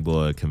 been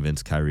able to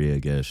convince Kyrie to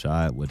get a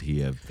shot? Would he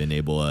have been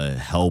able to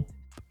help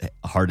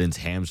Harden's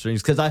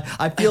hamstrings? Because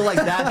I feel like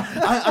that,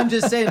 I'm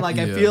just saying, I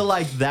feel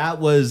like that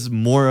was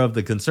more of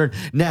the concern.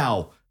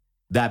 Now,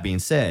 that being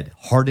said,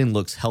 Harden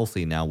looks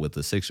healthy now with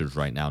the Sixers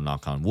right now,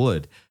 knock on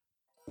wood.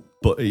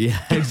 But yeah,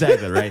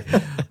 exactly, right?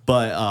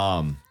 But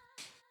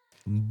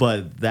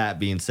that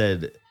being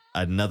said,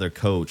 another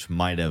coach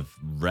might have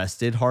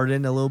rested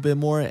Harden a little bit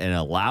more and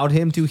allowed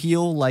him to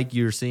heal, like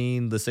you're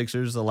seeing the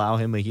Sixers allow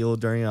him to heal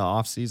during an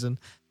offseason.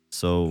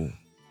 So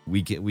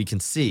we can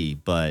see,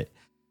 but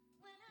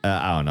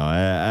I don't know.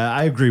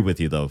 I agree with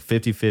you, though.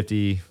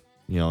 50-50,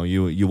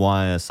 you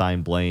want to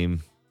assign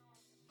blame,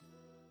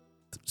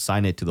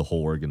 assign it to the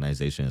whole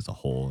organization as a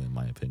whole, in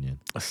my opinion.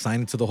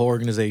 Assign it to the whole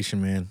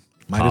organization, man.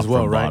 Might top as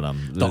well, from right?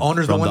 bottom. The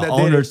owner's the From one the that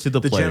did owners it, to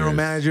the general players,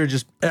 manager,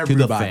 just to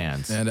everybody. the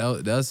fans. Man,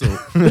 that's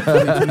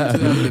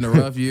 2022 has been a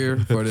rough year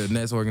for the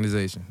Nets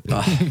organization.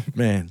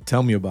 Man,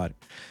 tell me about it.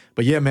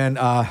 But yeah, man,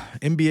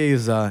 NBA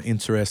is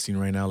interesting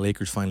right now.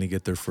 Lakers finally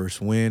get their first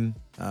win.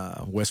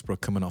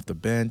 Westbrook coming off the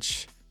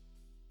bench,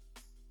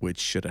 which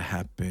should have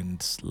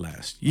happened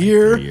last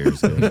year. 3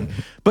 years ago.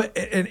 But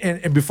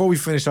and before we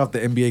finish off the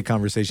NBA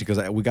conversation,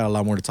 because we got a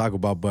lot more to talk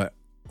about, but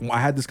I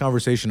had this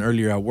conversation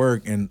earlier at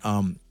work, and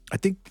I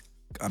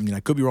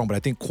could be wrong, but I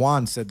think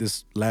Quan said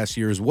this last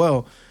year as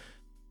well.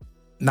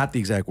 Not the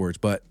exact words,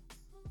 but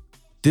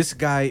this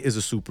guy is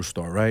a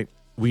superstar, right?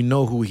 We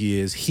know who he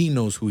is. He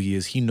knows who he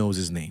is. He knows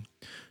his name.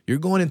 You're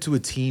going into a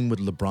team with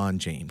LeBron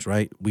James,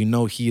 right? We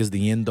know he is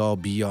the end-all,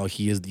 be-all.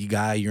 He is the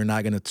guy. You're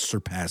not going to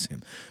surpass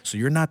him. So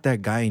you're not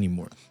that guy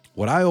anymore.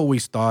 What I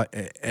always thought,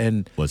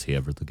 and Was he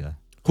ever the guy?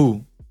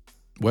 who?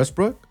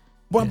 Westbrook?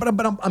 Well,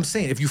 but I'm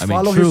saying, if you I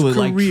follow mean, truly, his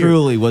career. like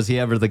truly, was he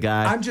ever the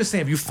guy? I'm just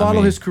saying, if you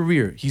follow his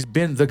career, he's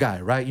been the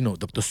guy, right? You know,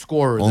 the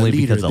scorer, Only the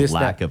leader, because of this,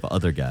 lack that. of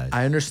other guys.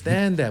 I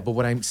understand that, but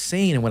what I'm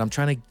saying and what I'm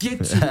trying to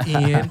get to,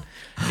 Ian,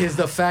 is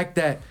the fact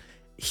that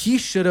he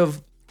should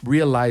have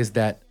realized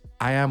that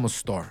I am a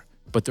star,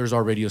 but there's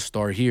already a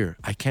star here.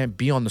 I can't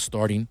be on the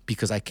starting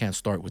because I can't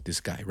start with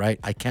this guy,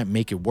 right? I can't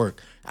make it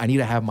work. I need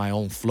to have my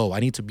own flow. I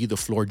need to be the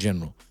floor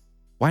general.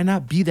 Why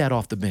not be that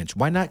off the bench?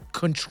 Why not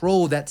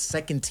control that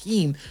second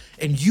team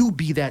and you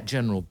be that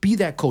general, be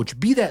that coach,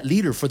 be that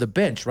leader for the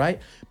bench, right?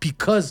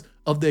 Because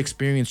of the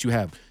experience you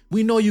have.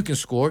 We know you can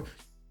score.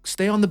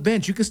 Stay on the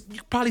bench. You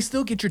probably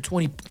still get your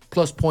 20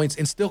 plus points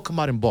and still come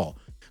out and ball.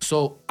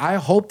 So I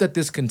hope that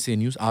this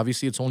continues.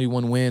 Obviously, it's only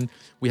one win.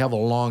 We have a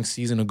long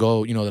season to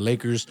go. You know, the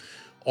Lakers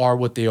are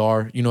what they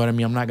are. You know what I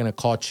mean? I'm not going to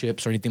call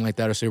chips or anything like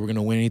that or say we're going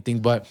to win anything,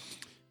 but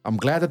I'm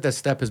glad that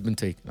step has been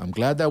taken. I'm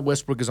glad that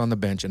Westbrook is on the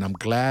bench, and I'm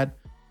glad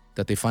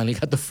that they finally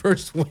got the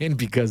first win,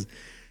 because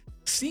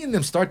seeing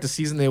them start the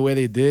season the way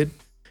they did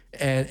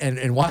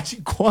and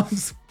watching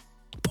Quan's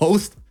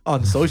post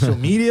on social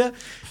media,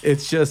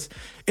 it's just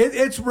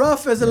it's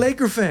rough as a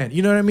Laker fan.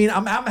 You know what I mean?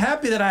 I'm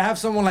happy that I have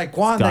someone like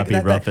Quan that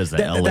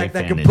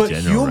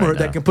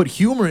can put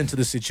humor into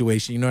the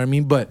situation. You know what I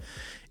mean? But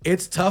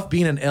it's tough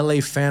being an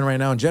LA fan right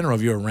now in general.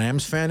 If you're a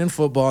Rams fan in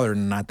football, they're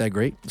not that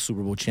great. The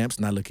Super Bowl champs,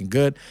 not looking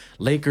good.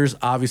 Lakers,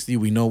 obviously,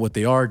 we know what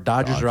they are.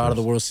 Dodgers are out of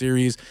the World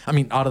Series. I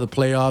mean, out of the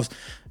playoffs.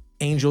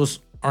 Angels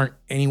aren't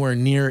anywhere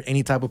near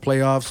any type of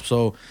playoffs.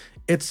 So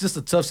it's just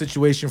a tough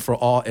situation for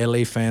all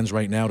LA fans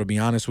right now, to be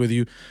honest with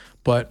you.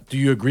 But do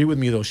you agree with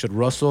me, though? Should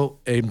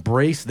Russell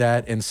embrace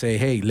that and say,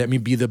 hey, let me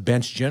be the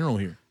bench general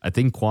here? I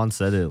think Quan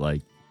said it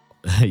like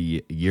a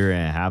year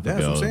and a half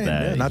ago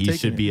that he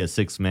should be a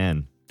sixth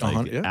man.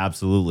 Like,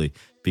 absolutely.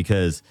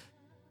 Because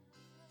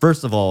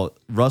first of all,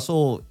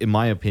 Russell, in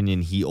my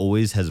opinion, he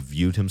always has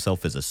viewed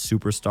himself as a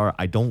superstar.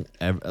 I don't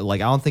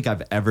think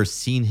I've ever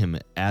seen him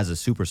as a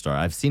superstar.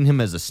 I've seen him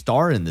as a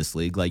star in this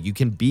league. Like, you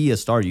can be a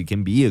star, you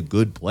can be a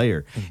good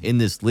player in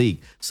this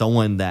league,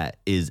 someone that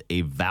is a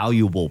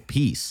valuable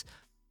piece.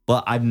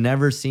 But I've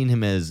never seen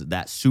him as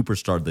that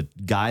superstar, the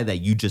guy that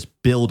you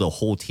just build a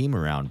whole team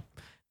around.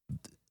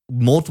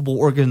 Multiple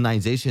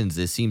organizations,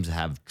 it seems,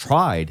 have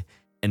tried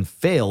and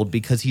failed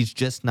because he's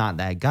just not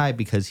that guy,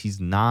 because he's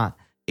not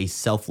a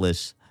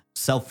selfless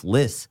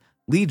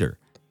leader.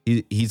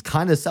 He's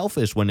kind of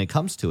selfish when it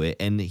comes to it,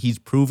 and he's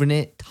proven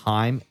it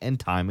time and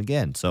time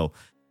again. So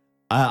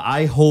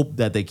I hope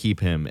that they keep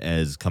him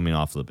as coming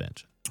off the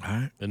bench. All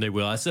right. And they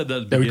will. I said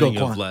that at the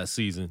beginning of last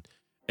season.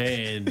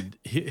 And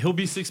he'll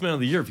be sixth man of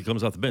the year if he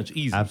comes off the bench.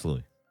 Easy.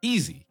 Absolutely.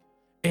 Easy.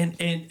 And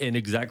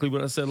exactly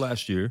what I said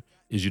last year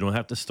is you don't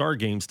have to start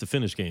games to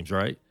finish games,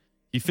 right?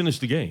 He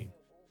finished the game.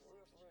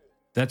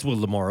 That's what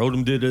Lamar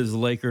Odom did as a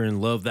Laker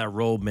and loved that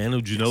role. Manu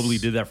Ginobili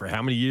did that for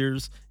how many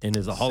years and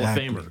is a Hall of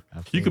Famer.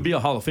 Absolutely. You could be a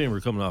Hall of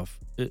Famer coming off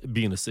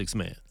being a sixth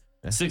man.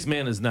 Yeah. Sixth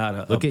man is not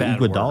a bad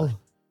word.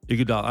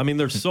 Iguodala. I mean,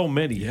 there's so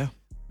many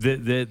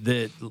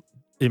that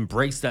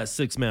embrace that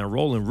six man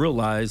role and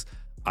realize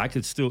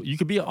you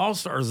could be an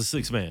all-star as a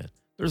six man.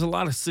 There's a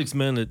lot of six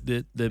men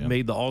that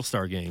made the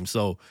all-star game.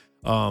 So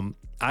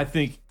I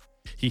think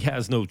he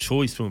has no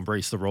choice to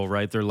embrace the role,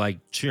 right? They're like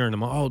cheering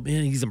him. Oh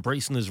man, he's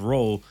embracing his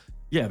role.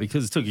 Yeah,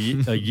 because it took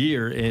a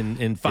year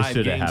and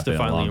 5 games to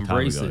finally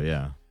embrace it.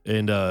 Yeah.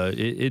 And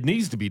it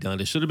needs to be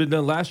done. It should have been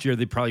done last year.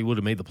 They probably would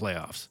have made the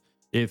playoffs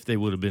if they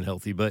would have been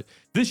healthy. But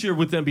this year,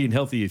 with them being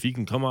healthy, if he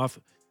can come off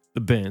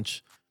the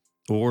bench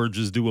or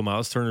just do what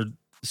Miles Turner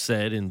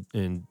said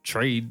and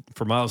trade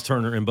for Miles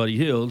Turner and Buddy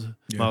Hield.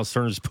 Yeah. Miles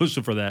Turner's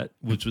pushing for that,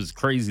 which was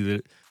crazy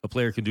that a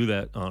player can do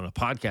that on a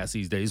podcast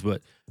these days.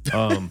 But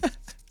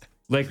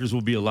Lakers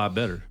will be a lot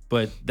better.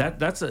 But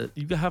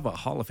you can have a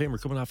Hall of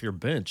Famer coming off your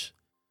bench.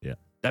 Yeah.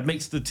 That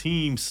makes the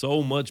team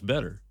so much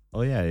better.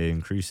 Oh, yeah. It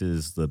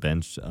increases the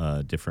bench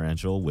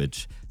differential,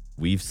 which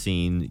we've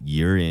seen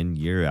year in,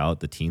 year out.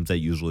 The teams that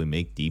usually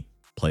make deep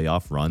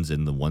playoff runs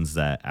and the ones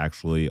that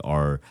actually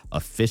are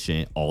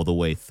efficient all the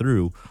way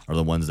through are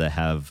the ones that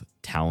have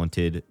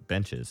talented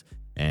benches.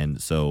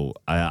 And so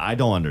I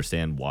don't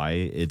understand why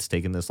it's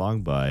taken this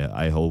long, but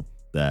I hope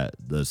that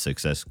the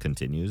success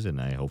continues,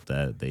 and I hope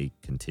that they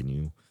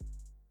continue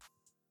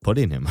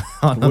putting him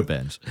on the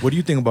bench. What do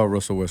you think about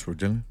Russell Westbrook,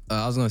 Jalen?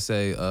 I was gonna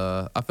say,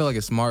 I feel like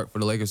it's smart for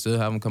the Lakers to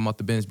have him come off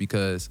the bench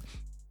because,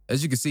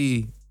 as you can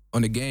see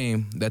on the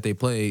game that they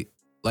played,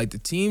 like the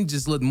team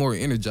just looked more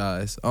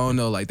energized. I don't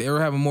know, like they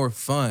were having more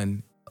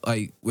fun,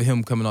 like with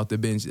him coming off the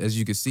bench. As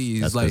you can see,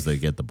 That's it's like because they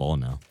get the ball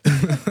now.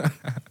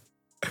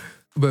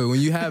 But when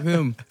you have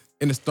him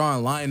in the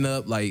starting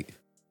lineup, like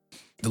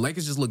the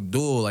Lakers just look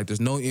dull. Like there's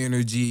no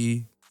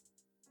energy,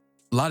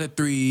 a lot of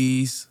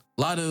threes,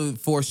 a lot of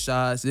forced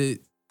shots. I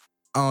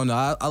don't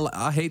know.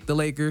 I hate the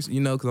Lakers,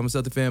 you know, because I'm a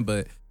Celtics fan.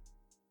 But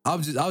I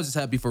was just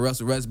happy for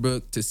Russell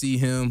Westbrook to see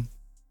him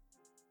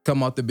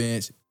come off the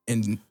bench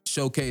and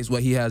showcase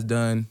what he has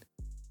done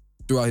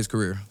throughout his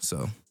career.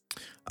 So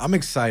I'm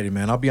excited,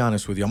 man. I'll be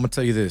honest with you. I'm going to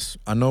tell you this.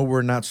 I know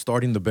we're not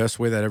starting the best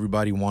way that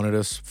everybody wanted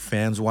us,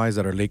 fans-wise,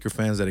 that are Laker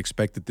fans that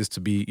expected this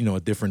to be, you know, a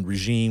different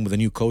regime with a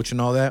new coach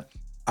and all that.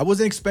 I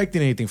wasn't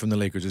expecting anything from the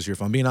Lakers this year,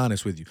 if I'm being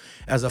honest with you.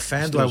 As a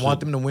fan, do I want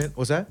them to win?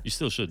 What's that? You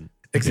still shouldn't.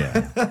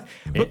 Exactly.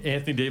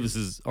 Anthony Davis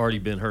has already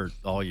been hurt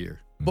all year.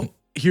 But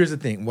here's the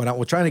thing. What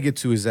we're trying to get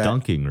to is that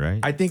Dunking, right?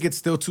 I think it's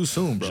still too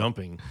soon, bro.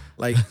 Jumping.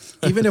 Like,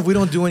 even if we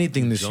don't do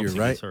anything this year, Jumps, he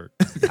right? gets hurt.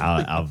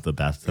 out of the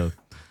bathtub.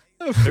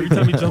 Every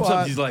time he jumps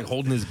up, he's like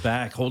holding his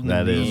back, holding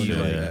That the is knee. true,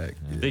 Like,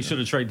 yeah. They should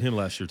have traded him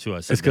last year too.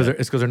 I said It's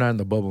because they're not in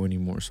the bubble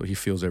anymore, so he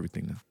feels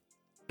everything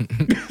now.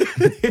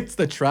 It's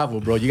the travel,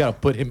 bro. You got to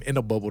put him in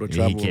a bubble to He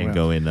travel can't around.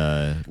 go in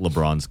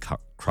LeBron's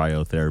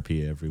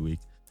cryotherapy every week.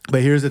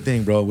 But here's the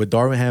thing, bro. With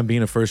Darvin Ham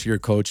being a first-year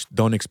coach,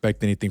 don't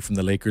expect anything from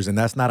the Lakers. And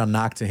that's not a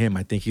knock to him.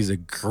 I think he's a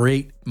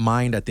great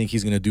mind. I think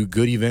he's going to do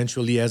good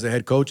eventually as a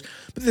head coach.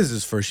 But this is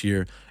his first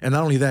year. And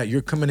not only that,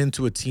 you're coming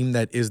into a team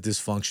that is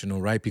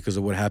dysfunctional, right? Because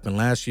of what happened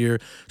last year.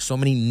 So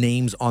many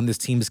names on this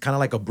team. It's kind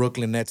of like a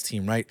Brooklyn Nets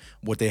team, right?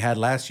 What they had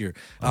last year.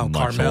 Much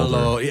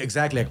Carmelo. older.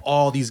 Exactly. Like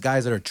all these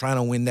guys that are trying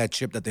to win that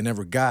chip that they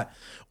never got.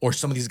 Or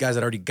some of these guys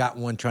that already got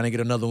one trying to get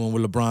another one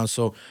with LeBron.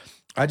 So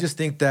I just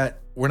think that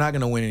we're not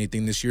going to win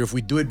anything this year. If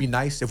we do, it'd be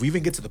nice. If we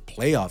even get to the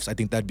playoffs, I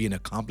think that'd be an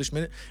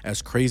accomplishment,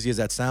 as crazy as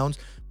that sounds.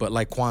 But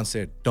like Quan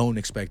said, don't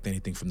expect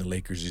anything from the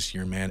Lakers this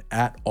year, man,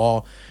 at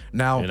all.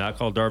 Now, And I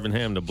call Darvin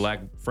Ham the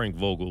Black Frank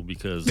Vogel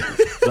because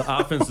the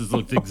offenses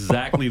looked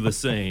exactly the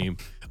same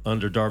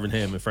under Darvin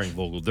Ham and Frank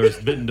Vogel.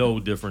 There's been no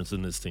difference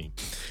in this team.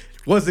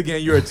 once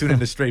again, you're tuned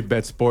into Straight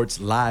Bet Sports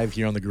live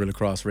here on the Gorilla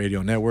Cross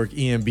Radio Network.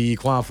 EMB,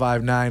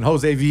 Quan59,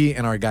 Jose V,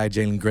 and our guy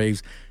Jalen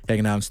Graves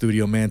hanging out in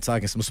studio, man,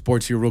 talking some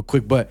sports here real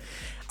quick. But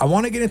I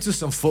want to get into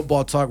some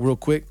football talk real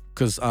quick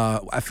because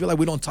I feel like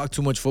we don't talk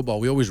too much football.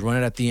 We always run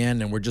it at the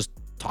end and we're just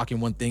talking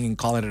one thing and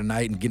calling it a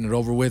night and getting it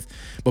over with.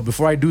 But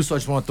before I do so, I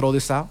just want to throw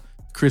this out.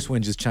 Chris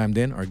Wynn just chimed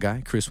in, our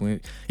guy, Chris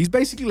Wynn. He's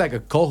basically like a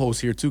co-host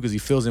here, too, because he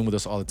fills in with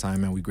us all the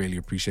time, man. We greatly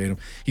appreciate him.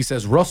 He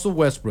says, Russell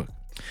Westbrook,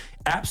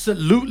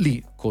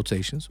 absolutely,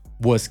 quotations,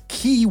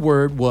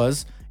 keyword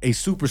was a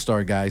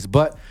superstar, guys.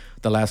 But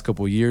the last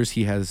couple of years,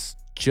 he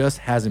just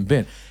hasn't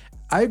been.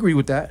 I agree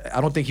with that. I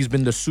don't think he's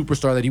been the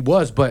superstar that he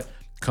was, but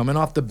coming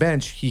off the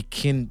bench, he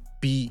can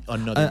be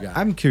another guy.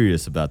 I'm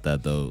curious about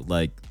that, though.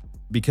 Like,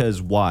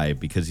 because why?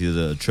 Because he's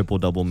a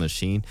triple-double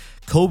machine.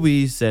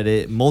 Kobe said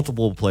it.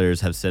 Multiple players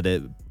have said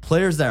it.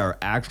 Players that are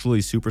actually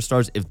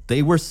superstars, if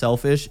they were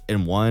selfish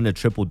and won a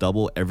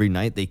triple-double every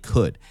night, they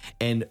could.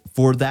 And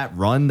for that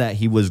run that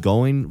he was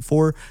going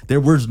for, there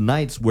was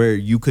nights where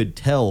you could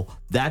tell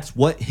that's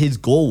what his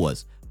goal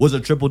was a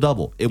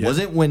triple-double. It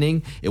wasn't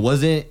winning. It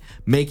wasn't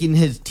making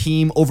his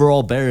team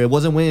overall better. It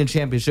wasn't winning a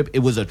championship. It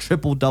was a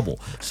triple-double.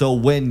 So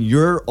when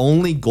your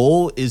only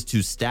goal is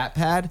to stat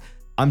pad,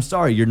 I'm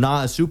sorry, you're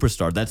not a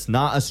superstar. That's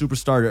not a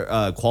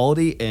superstar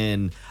quality,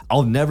 and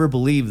I'll never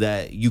believe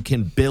that you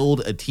can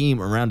build a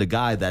team around a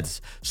guy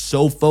that's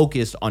so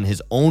focused on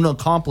his own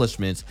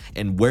accomplishments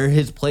and where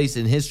his place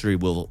in history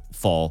will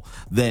fall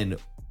than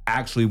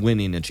actually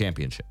winning a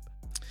championship.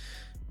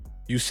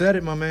 You said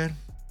it, my man.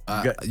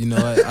 I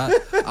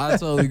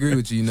totally agree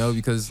with you, you know,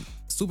 because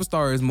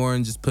superstar is more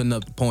than just putting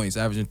up the points,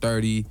 averaging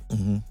 30.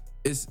 Mm-hmm.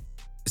 It's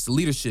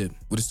leadership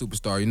with a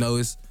superstar, you know.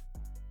 It's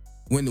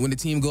when the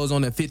team goes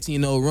on a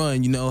 15-0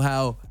 run, you know,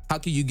 how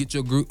can you get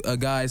your group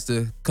guys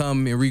to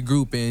come and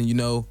regroup and, you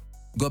know,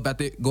 go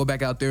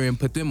back out there and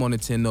put them on a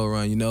 10-0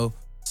 run, you know?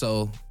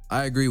 So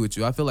I agree with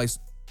you. I feel like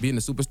being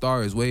a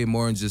superstar is way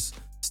more than just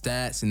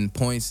stats and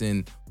points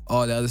and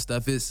all the other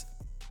stuff. It's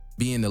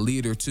being a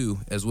leader too,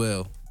 as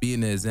well.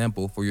 Being an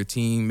example for your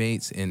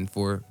teammates and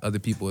for other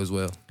people as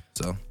well.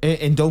 So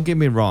And don't get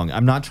me wrong,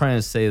 I'm not trying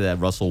to say that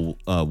Russell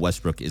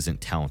Westbrook isn't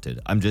talented.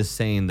 I'm just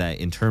saying that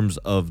in terms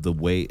of the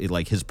way,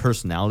 like, his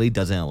personality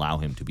doesn't allow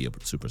him to be a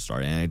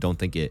superstar, and I don't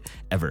think it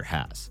ever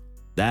has.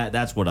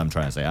 That's what I'm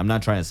trying to say. I'm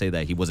not trying to say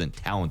that he wasn't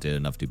talented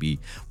enough to be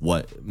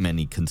what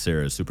many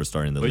consider a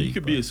superstar in the league. You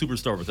could be a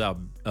superstar without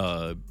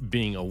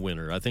being a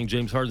winner. I think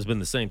James Harden's been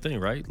the same thing,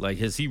 right? Like,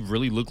 has he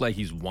really looked like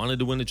he's wanted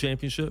to win the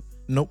championship?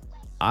 Nope.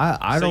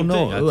 I don't Same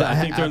know. thing. I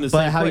think they're in the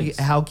but same place.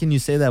 how can you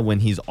say that when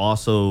he's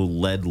also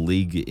led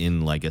league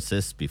in like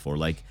assists before?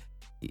 Like,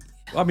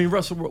 I mean,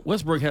 Russell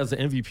Westbrook has the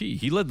MVP.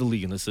 He led the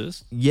league in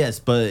assists. Yes,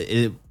 but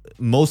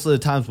most of the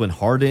times when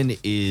Harden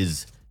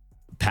is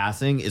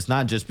passing, it's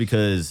not just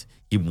because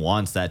he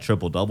wants that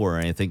triple-double or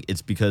anything.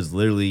 It's because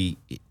literally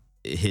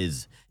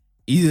his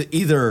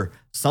either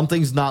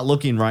something's not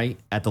looking right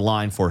at the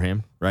line for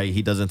him, right?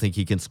 He doesn't think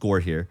he can score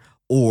here,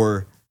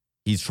 or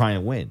he's trying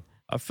to win.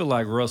 I feel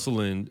like Russell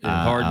and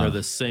Harden are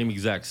the same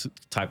exact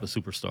type of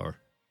superstar.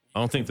 I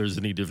don't think there's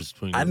any difference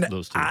between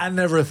those two. I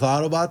never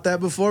thought about that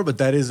before, but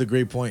that is a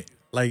great point.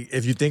 Like,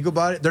 if you think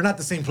about it, they're not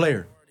the same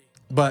player,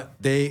 but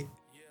they...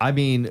 I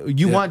mean,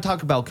 you want to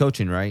talk about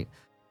coaching, right?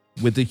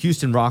 With the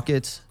Houston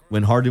Rockets,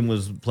 when Harden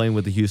was playing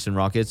with the Houston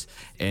Rockets,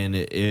 and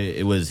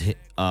it was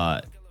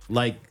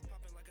like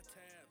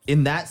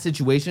in that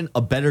situation,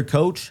 a better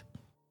coach,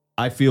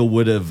 I feel,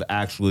 would have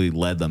actually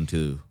led them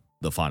to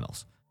the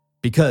finals,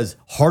 because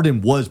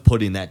Harden was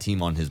putting that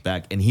team on his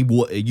back, and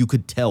you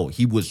could tell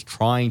he was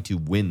trying to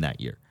win that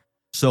year.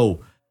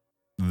 So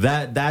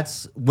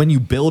that's when you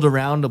build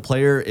around a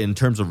player in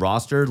terms of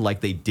roster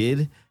like they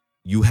did.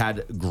 You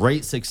had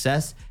great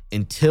success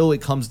until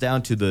it comes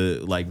down to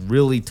the like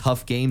really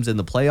tough games in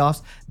the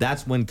playoffs.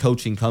 That's when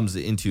coaching comes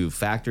into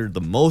factor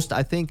the most,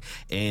 I think.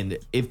 And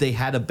if they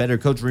had a better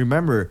coach,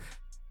 remember,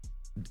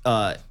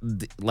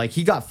 like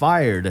he got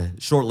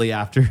fired shortly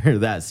after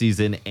that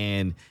season,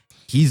 and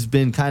he's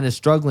been kind of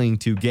struggling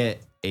to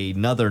get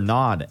another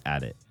nod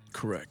at it.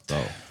 Correct.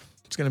 So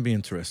it's going to be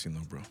interesting,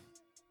 though, bro.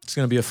 It's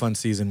going to be a fun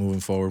season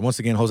moving forward. Once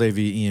again, Jose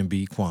V,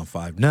 EMB,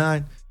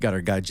 Quan59. Got our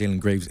guy Jalen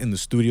Graves in the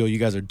studio. You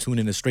guys are tuned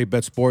in to Straight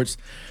Bet Sports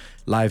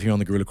live here on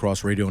the Guerrilla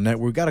Cross Radio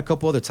Network. We got a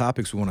couple other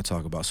topics we want to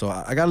talk about. So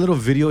I got a little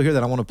video here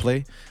that I want to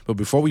play. But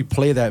before we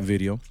play that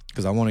video,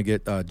 because I want to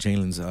get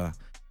Jalen's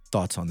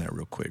thoughts on that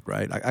real quick,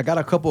 right? I got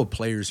a couple of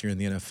players here in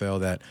the NFL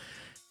that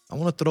I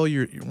want to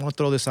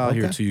throw this out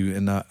here to you,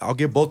 and I'll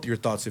get both of your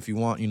thoughts if you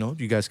want.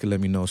 You guys can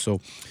let me know.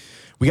 So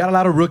we got a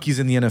lot of rookies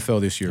in the NFL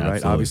this year,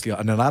 right? Obviously,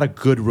 and a lot of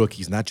good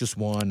rookies, not just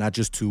one, not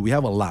just two. We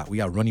have a lot. We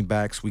got running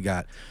backs, we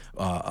got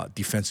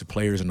defensive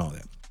players, and all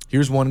that.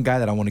 Here's one guy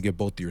that I want to get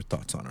both of your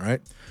thoughts on. All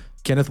right,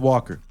 Kenneth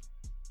Walker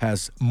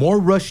has more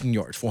rushing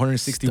yards,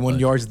 461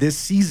 yards this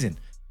season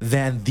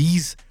than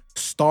these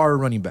star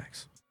running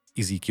backs: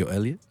 Ezekiel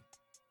Elliott,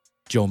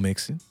 Joe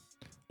Mixon,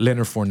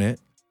 Leonard Fournette,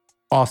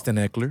 Austin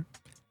Eckler,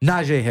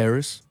 Najee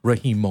Harris,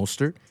 Raheem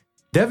Mostert,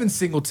 Devin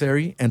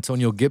Singletary,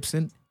 Antonio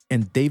Gibson,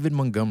 and David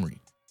Montgomery.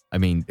 I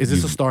mean, is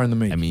this a star in the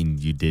making? I mean,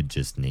 you did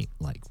just name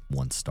like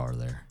one star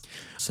there.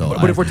 So,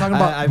 but if we're talking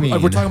about,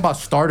 if we're talking about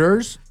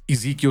starters,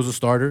 Ezekiel's a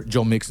starter,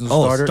 Joe Mixon's a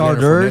starter.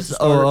 Starters.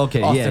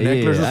 Okay, Austin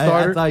Eckler's a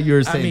starter. I thought you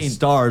were saying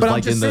stars,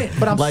 like in the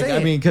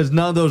I mean, because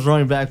none of those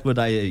running backs would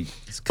I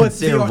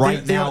consider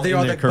now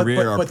in their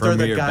career or but they're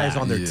the guys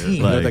on their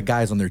team. They're the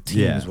guys on their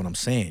team, is what I'm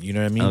saying. You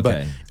know what I mean?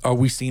 Okay. But are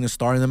we seeing a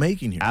star in the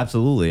making here?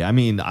 Absolutely. I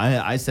mean,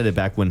 I said it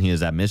back when he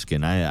was at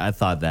Michigan. I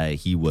thought that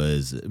he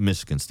was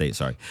Michigan State.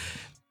 Sorry.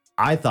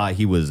 I thought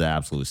he was an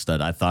absolute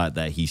stud. I thought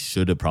that he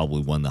should have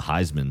probably won the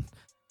Heisman.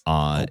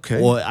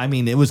 Well, I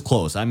mean, it was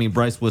close. I mean,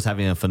 Bryce was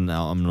having a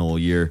phenomenal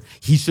year.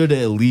 He should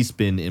have at least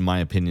been, in my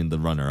opinion, the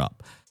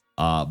runner-up.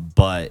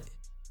 But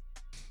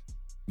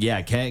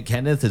yeah,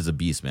 Kenneth is a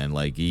beast, man.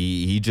 Like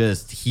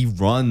he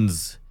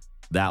runs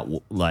that,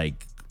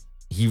 like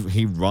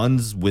he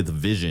runs with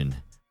vision,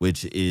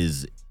 which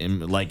is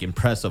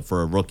impressive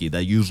for a rookie.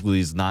 That usually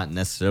is not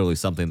necessarily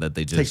something that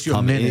they just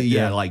come in.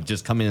 Yeah, like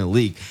just come in the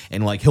league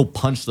and like he'll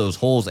punch those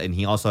holes, and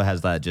he also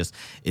has that just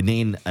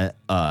innate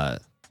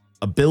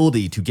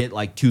ability to get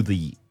like to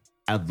the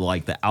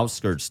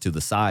outskirts, to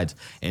the sides,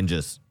 and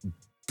just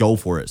go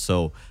for it.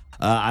 So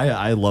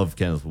I love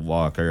Kenneth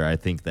Walker. I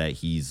think that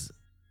he's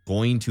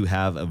going to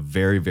have a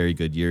very, very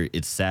good year.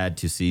 It's sad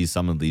to see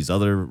some of these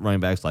other running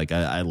backs. Like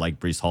I like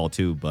Breece Hall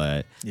too,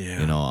 but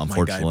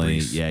unfortunately,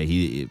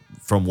 he,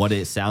 from what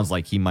it sounds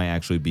like, he might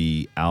actually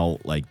be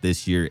out like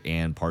this year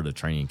and part of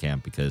training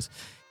camp because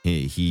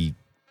he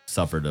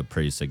suffered a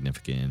pretty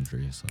significant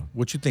injury. So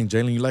what you think,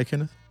 Jalen? You like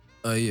Kenneth?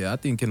 Yeah, I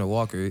think Kenneth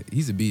Walker,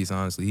 he's a beast,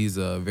 honestly. He's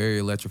very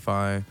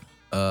electrifying.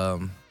 I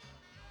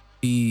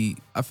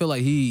feel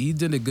like he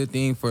did a good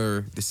thing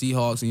for the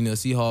Seahawks. You know,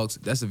 Seahawks,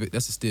 that's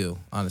a steal,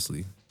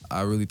 honestly.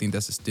 I really think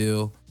that's a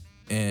steal.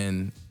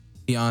 And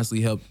he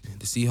honestly helped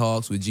the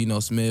Seahawks with Geno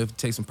Smith,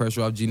 take some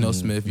pressure off Geno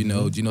Smith. You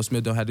know, Geno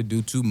Smith don't have to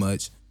do too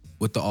much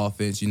with the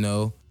offense, you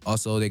know.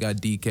 Also, they got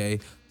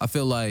DK. I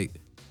feel like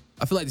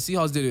the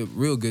Seahawks did a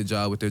real good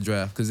job with their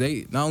draft because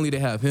they not only they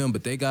have him,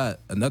 but they got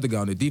another guy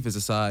on the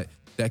defensive side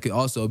that could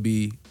also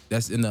be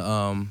that's in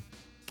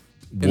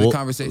the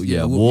conversation.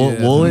 Yeah,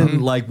 Woolen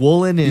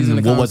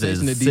in what was it,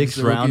 sixth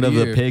round of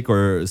the pick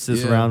or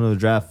sixth round of the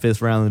draft,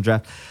 fifth round of the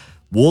draft.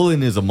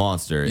 Woolen is a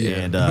monster,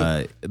 and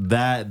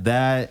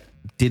that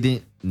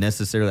didn't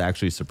necessarily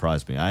actually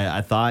surprise me.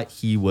 I thought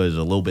he was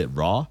a little bit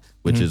raw,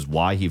 which is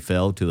why he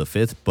fell to the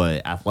fifth.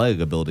 But athletic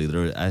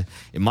ability,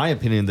 in my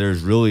opinion,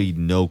 there's really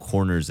no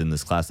corners in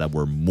this class that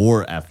were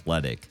more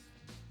athletic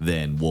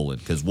than Woolen,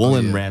 because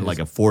Woolen ran like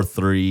a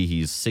 4.3.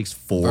 He's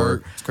 6'4".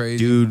 Vert, it's crazy.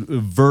 Dude,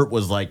 Vert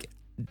was like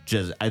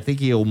I think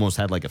he almost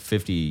had like a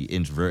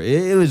 50-inch vert.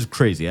 It was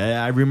crazy.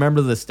 I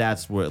remember the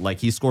stats were like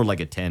he scored like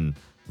a 10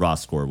 raw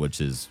score,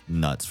 which is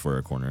nuts for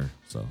a corner.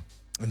 So.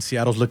 And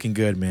Seattle's looking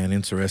good, man.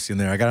 Interesting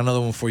there. I got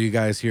another one for you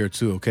guys here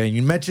too, okay?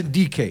 You mentioned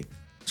DK.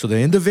 So the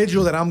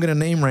individual that I'm going to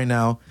name right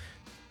now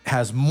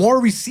has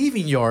more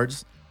receiving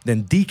yards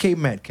than DK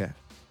Metcalf.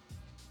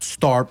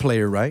 Star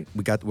player, right?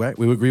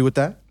 We agree with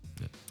that?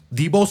 Yeah.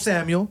 Deebo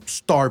Samuel,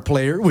 star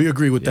player. We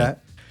agree with that.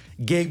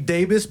 Gabe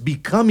Davis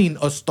becoming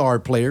a star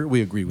player.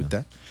 We agree with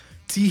that.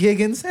 T.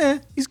 Higgins,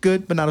 he's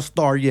good, but not a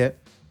star yet.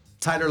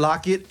 Tyler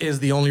Lockett is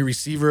the only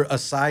receiver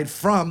aside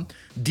from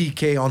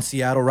DK on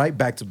Seattle, right?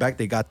 Back to back,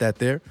 they got that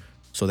there.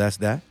 So that's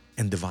that.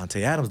 And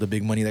Devontae Adams, the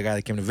big money, that guy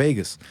that came to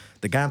Vegas.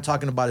 The guy I'm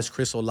talking about is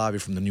Chris Olave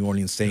from the New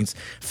Orleans Saints.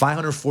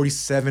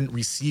 547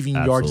 receiving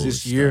yards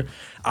this year.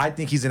 I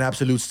think he's an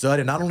absolute stud.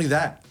 And not only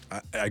that,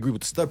 I agree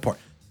with the stud part.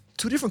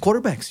 2 different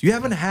quarterbacks. You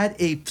haven't had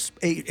a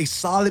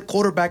solid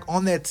quarterback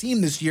on that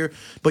team this year,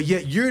 but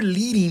yet you're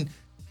leading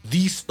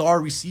these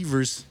star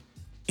receivers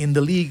in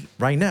the league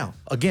right now.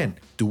 Again,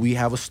 do we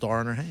have a star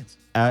on our hands?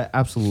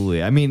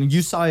 Absolutely. I mean,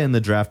 you saw in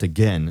the draft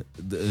again,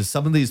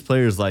 some of these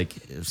players, like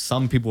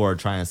some people are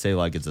trying to say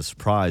like it's a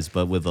surprise,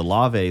 but with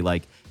Olave,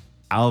 like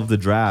out of the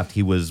draft,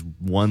 he was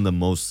one of the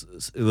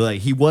most,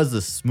 like he was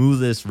the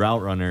smoothest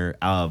route runner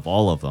out of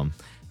all of them.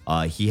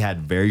 He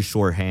had very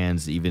short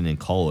hands even in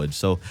college.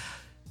 So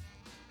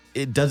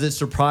does it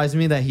surprise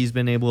me that he's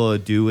been able to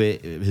do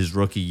it his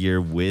rookie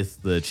year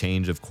with the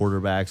change of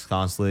quarterbacks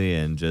constantly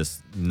and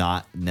just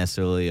not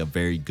necessarily a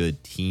very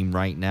good team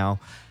right now?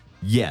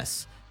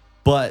 Yes.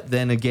 But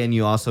then again,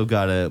 you also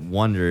got to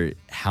wonder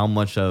how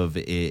much of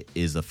it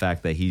is the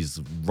fact that he's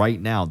right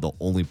now the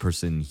only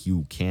person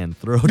you can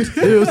throw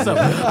to. So,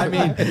 I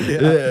mean,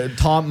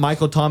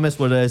 Michael Thomas,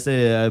 what did I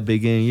say at the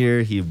beginning of the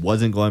year? He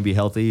wasn't going to be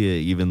healthy,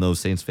 even though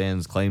Saints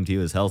fans claimed he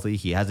was healthy.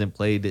 He hasn't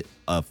played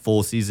a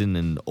full season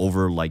in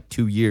over like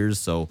 2 years.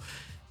 So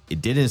it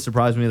didn't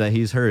surprise me that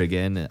he's hurt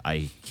again.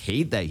 I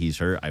hate that he's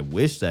hurt. I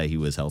wish that he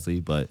was healthy,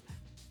 but...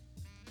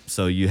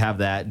 So you have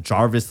that.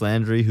 Jarvis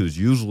Landry, who's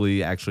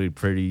usually actually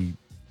pretty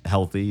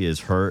healthy, is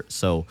hurt.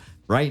 So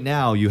right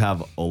now you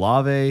have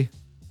Olave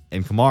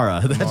and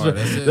Kamara.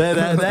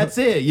 That's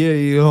it.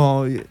 You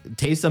know,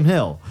 Taysom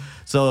Hill.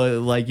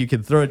 So like you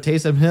can throw a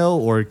Taysom Hill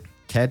or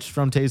catch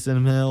from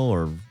Taysom Hill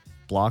or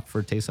block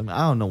for Taysom.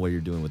 I don't know what you're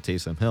doing with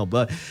Taysom Hill,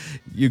 but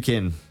you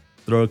can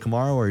throw a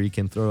Kamara or you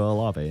can throw a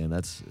Olave, and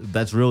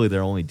that's really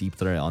their only deep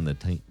threat on the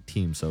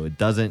team. So it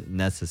doesn't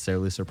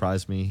necessarily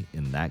surprise me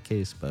in that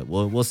case, but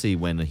we'll see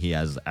when he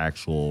has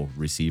actual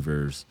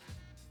receivers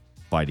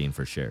fighting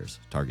for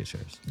target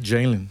shares.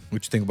 Jalen,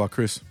 what you think about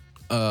Chris?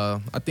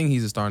 I think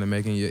he's a star in the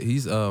making.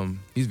 He's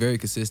very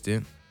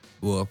consistent.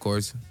 Well, of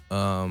course,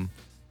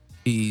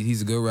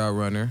 he's a good route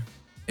runner,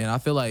 and I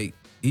feel like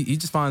he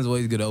just finds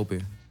ways to get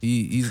open.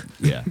 He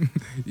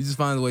just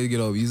finds a way to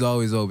get open. He's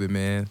always open,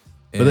 man.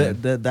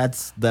 But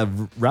that's the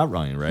route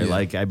running, right? Yeah.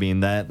 Like, I mean,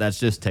 that's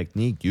just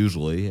technique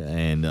usually,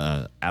 and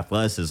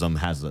athleticism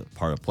has a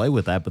part of play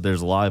with that. But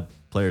there's a lot of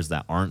players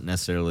that aren't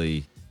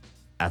necessarily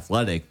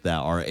athletic that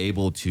are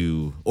able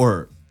to,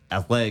 or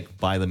athletic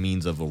by the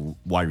means of a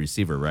wide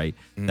receiver, right?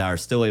 Mm-hmm. That are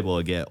still able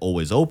to get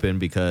always open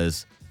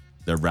because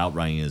their route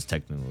running is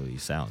technically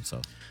sound.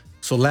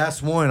 So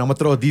last one, I'm going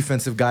to throw a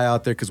defensive guy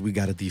out there because we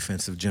got a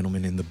defensive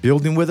gentleman in the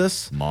building with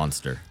us.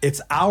 Monster. It's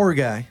our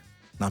guy.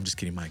 No, I'm just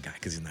kidding, my guy,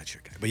 because he's not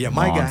your guy. But yeah,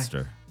 my guy.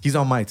 He's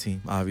on my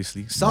team,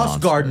 obviously. Sauce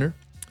Gardner,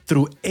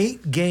 through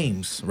 8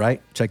 games,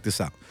 right? Check this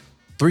out.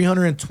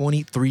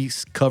 323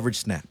 coverage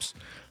snaps.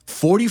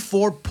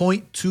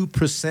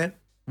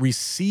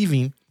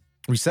 44.2%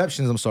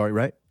 receptions,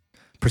 right?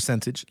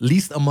 Percentage.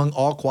 Least among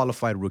all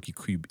qualified rookie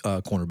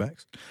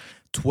cornerbacks.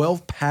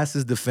 12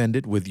 passes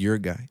defended with your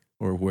guy,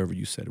 or whoever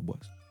you said it was.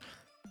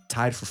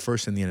 Tied for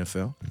first in the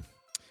NFL.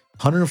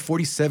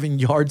 147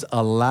 yards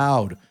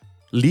allowed.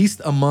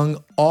 Least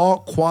among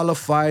all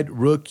qualified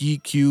rookie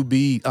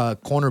QB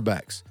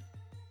cornerbacks.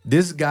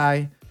 This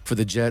guy for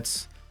the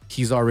Jets,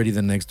 he's already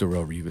the next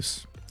Darrelle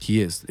Revis.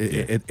 He is.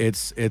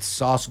 It's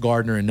Sauce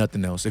Gardner and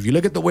nothing else. If you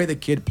look at the way the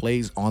kid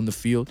plays on the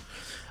field,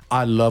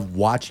 I love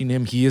watching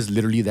him. He is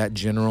literally that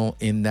general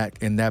in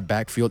that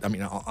backfield. I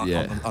mean, on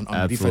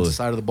the defensive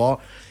side of the ball.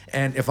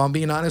 And if I'm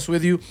being honest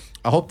with you,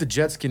 I hope the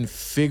Jets can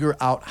figure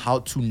out how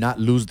to not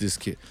lose this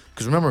kid.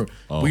 Because remember,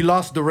 we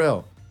lost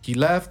Darrelle. He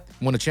left,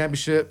 won a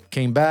championship,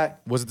 came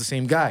back, wasn't the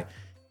same guy.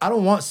 I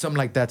don't want something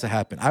like that to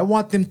happen. I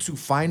want them to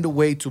find a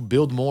way to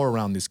build more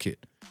around this kid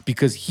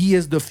because he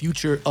is the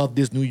future of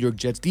this New York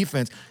Jets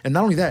defense. And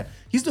not only that,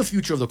 he's the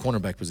future of the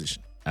cornerback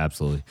position.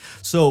 Absolutely.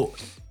 So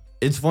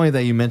it's funny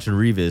that you mentioned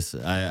Revis.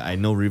 I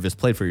know Revis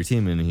played for your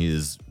team and he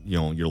is,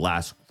 your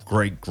last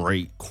great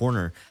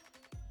corner,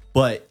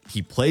 but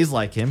he plays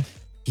like him.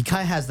 He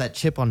kind of has that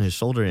chip on his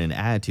shoulder and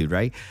attitude,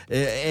 right?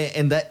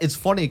 And that it's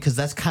funny because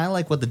that's kind of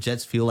like what the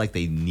Jets feel like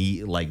they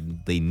need. Like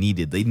they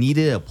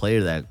needed a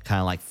player that kind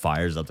of like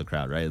fires up the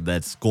crowd, right?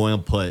 That's going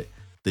to put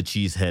the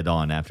cheesehead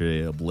on after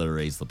it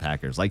obliterates the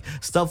Packers. Like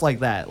stuff like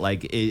that.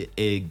 Like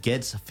it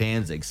gets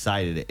fans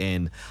excited,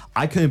 and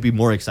I couldn't be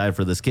more excited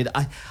for this kid.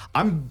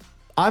 I'm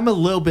a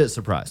little bit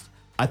surprised.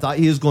 I thought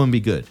he was going to be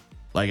good.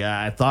 Like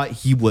I thought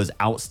he was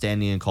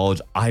outstanding in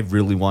college. I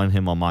really wanted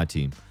him on my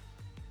team.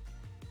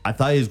 I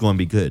thought he was going to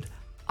be good.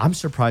 I'm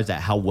surprised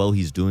at how well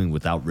he's doing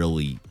without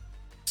really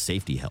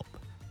safety help.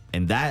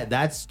 And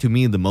that's to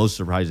me the most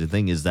surprising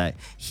thing is that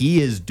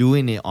he is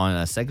doing it on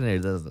a secondary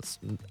that's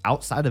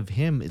outside of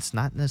him. It's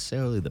not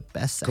necessarily the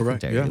best secondary.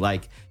 Correct, yeah.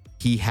 Like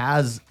he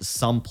has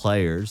some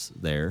players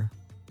there,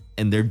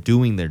 and they're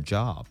doing their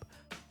job,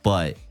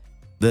 but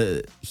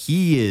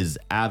he is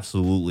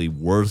absolutely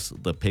worth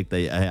the pick.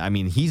 I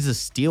mean, he's a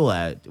steal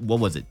at what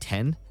was it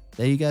 10?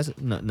 That you guys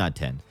no, not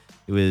 10.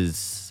 It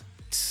was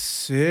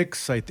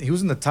 6. I think he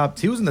was in the top.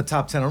 He was in the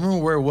top 10. I don't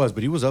remember where it was,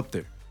 but he was up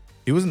there.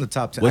 He was in the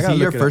top 10. Was he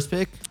your first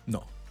pick?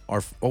 No.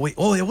 It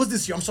was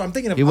this year. I'm sorry. I'm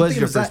thinking of. He was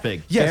your of first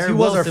pick. Yes, Garrett he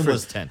was Wilson our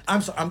was first. 10.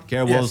 I'm sorry.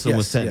 Garrett Wilson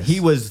was 10. Yes. He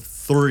was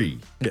 3.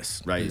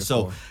 Yes. Right. 3 or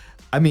So, 4.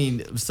 I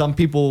mean, some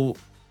people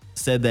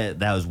said that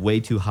was way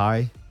too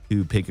high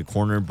to pick a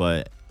corner,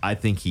 but I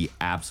think he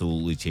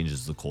absolutely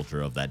changes the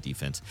culture of that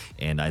defense,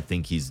 and I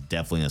think he's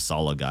definitely a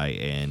Saleh guy,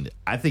 and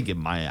I think it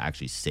might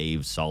actually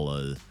save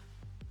Saleh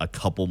a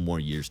couple more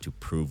years to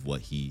prove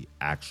what he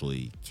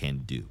actually can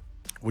do.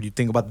 What do you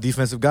think about the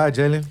defensive guy,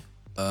 Jalen?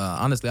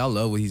 Honestly, I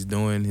love what he's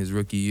doing his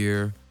rookie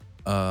year.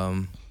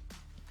 Man,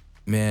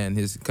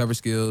 his cover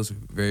skills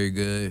very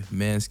good.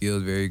 Man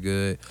skills very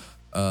good.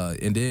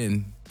 And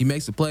then he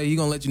makes a play. He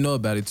gonna let you know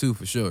about it too,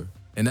 for sure.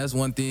 And that's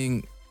one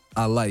thing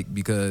I like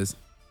because,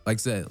 like I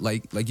said,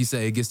 like you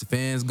said, it gets the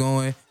fans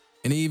going,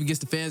 and it even gets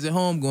the fans at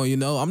home going. You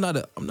know, I'm not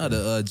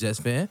a Jets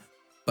fan,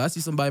 but I see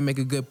somebody make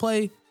a good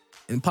play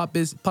and pop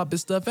his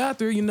stuff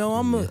after. You know,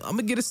 I'm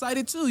gonna get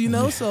excited too. You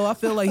know, so I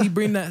feel like he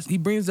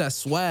brings that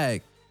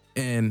swag,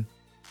 and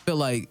I feel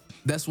like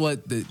that's what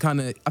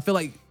I feel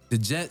like the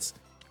Jets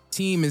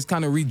team is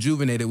kind of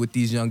rejuvenated with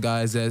these young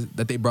guys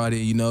that they brought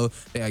in. You know,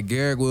 they had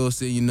Garrett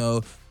Wilson, you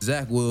know,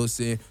 Zach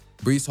Wilson,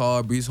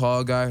 Breece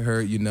Hall got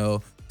hurt, you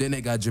know. Then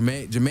they got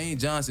Jermaine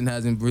Johnson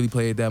hasn't really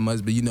played that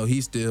much, but you know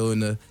he's still in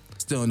the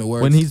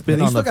works. When he's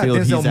been on the field,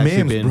 he's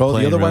actually been bro,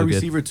 playing the other wide really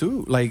receiver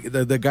too. Like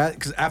the guy,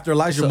 because after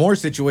Elijah Moore's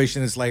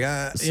situation, it's like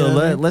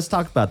let's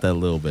talk about that a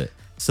little bit.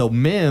 So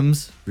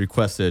Mims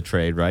requested a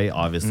trade, right?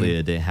 Obviously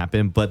it didn't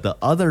happen, but the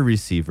other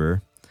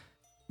receiver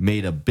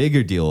made a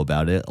bigger deal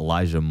about it,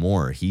 Elijah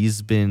Moore.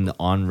 He's been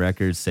on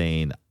record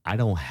saying, I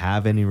don't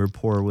have any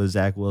rapport with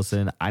Zach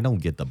Wilson. I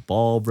don't get the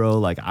ball, bro.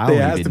 Like, I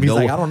don't even know.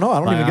 He's like, I don't know. I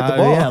don't even get the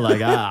ball. Yeah,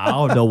 like, I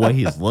don't know what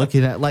he's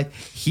looking at. Like,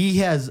 he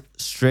has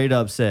straight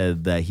up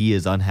said that he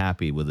is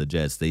unhappy with the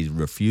Jets. They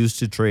refused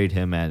to trade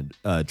him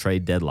at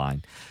trade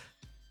deadline.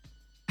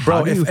 Bro,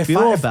 how do you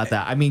feel about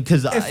that? I mean,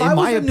 because in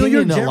my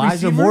opinion,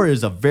 Elijah Moore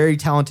is a very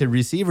talented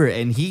receiver,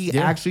 and he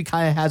actually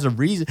kind of has a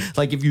reason.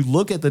 Like, if you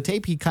look at the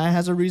tape, he kind of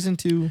has a reason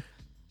to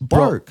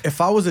bark. Bro,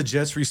 if I was a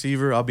Jets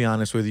receiver, I'll be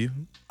honest with you,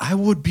 I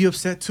would be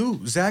upset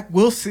too. Zach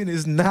Wilson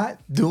is not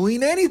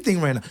doing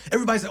anything right now.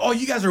 Everybody's like, oh,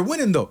 you guys are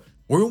winning though.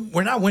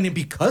 We're not winning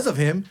because of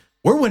him.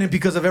 We're winning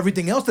because of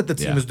everything else that the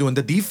team is doing,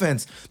 the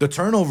defense, the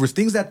turnovers,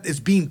 things that is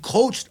being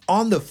coached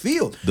on the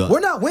field. We're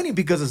not winning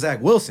because of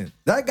Zach Wilson.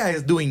 That guy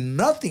is doing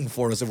nothing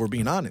for us if we're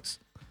being honest.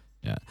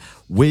 Yeah.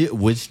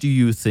 Which do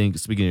you think,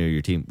 speaking of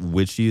your team,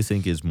 which do you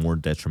think is more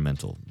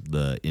detrimental?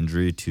 The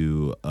injury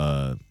to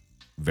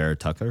Vera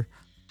Tucker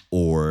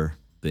or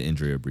the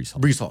injury of Breece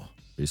Hall? Breece Hall.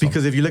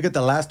 Because if you look at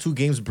the last 2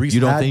 games Breece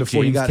you don't had think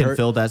before James he got can hurt,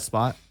 fill that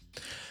spot?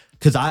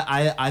 Because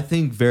I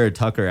think Vera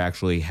Tucker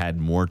actually had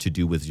more to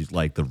do with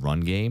like the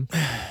run game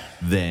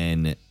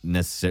than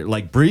necessarily.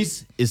 Like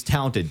Breece is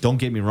talented. Don't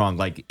get me wrong.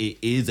 Like it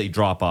is a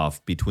drop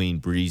off between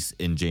Breece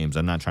and James.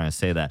 I'm not trying to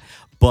say that,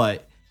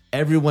 but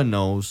everyone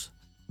knows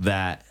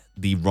that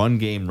the run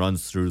game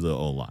runs through the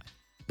O-line.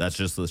 That's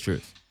just the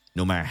truth.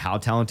 No matter how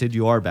talented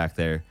you are back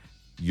there,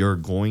 you're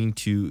going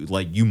to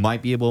you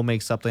might be able to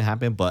make something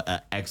happen, but an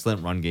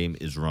excellent run game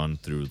is run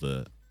through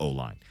the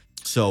O-line.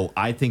 So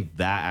I think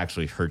that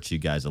actually hurts you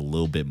guys a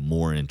little bit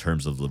more in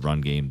terms of the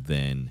run game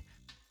than,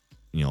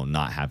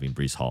 not having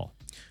Breece Hall.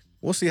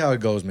 We'll see how it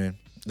goes, man.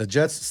 The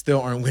Jets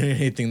still aren't winning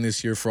anything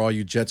this year for all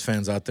you Jets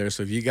fans out there.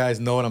 So if you guys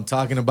know what I'm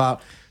talking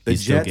about, the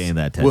He's Jets still getting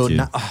that will tattoo.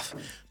 not.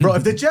 Bro,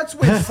 if the Jets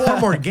win 4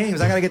 more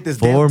games, I gotta get this.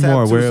 4 damn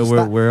more. tattoo,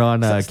 so We're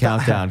on a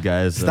countdown,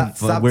 guys.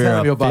 Stop we're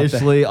telling me about that.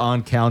 officially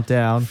on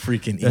countdown.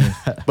 Freaking Ian.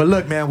 But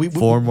look, man, we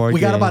 4 more. We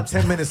got games. about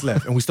 10 minutes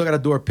left, and we still got to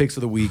do our picks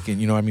of the week. And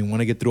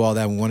want to get through all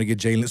that. We want to get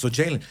Jalen. So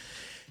Jalen,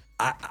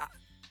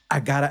 I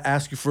gotta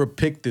ask you for a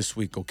pick this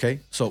week, okay?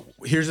 So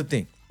here's the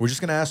thing. We're just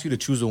gonna ask you to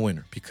choose a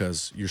winner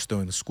because you're still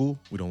in the school.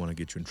 We don't want to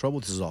get you in trouble.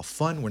 This is all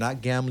fun. We're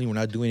not gambling. We're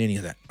not doing any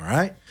of that. All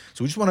right.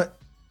 So we just want to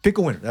pick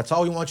a winner. That's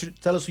all we want you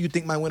to tell us who you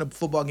think might win a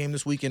football game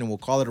this weekend, and we'll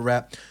call it a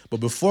wrap. But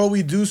before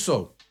we do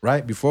so,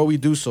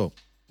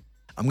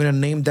 I'm gonna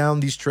name down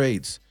these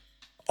trades.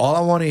 All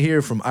I want to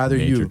hear from either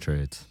Major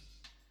trades,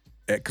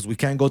 because we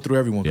can't go through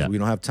everyone because we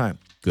don't have time.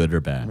 Good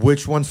or bad?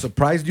 Which one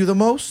surprised you the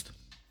most,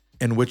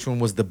 and which one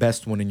was the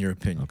best one in your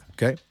opinion?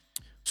 Okay.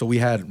 So we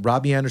had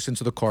Robbie Anderson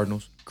to the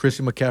Cardinals,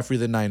 Christian McCaffrey to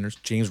the Niners,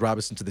 James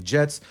Robinson to the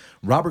Jets,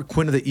 Robert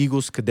Quinn to the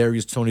Eagles,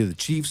 Kadarius Toney to the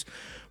Chiefs,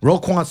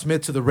 Roquan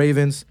Smith to the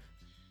Ravens,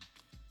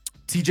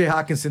 TJ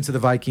Hawkinson to the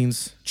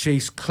Vikings,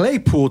 Chase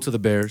Claypool to the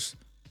Bears,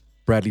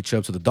 Bradley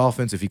Chubb to the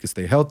Dolphins if he could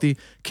stay healthy,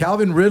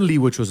 Calvin Ridley,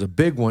 which was a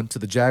big one, to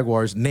the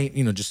Jaguars, Nate,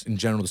 just in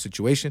general the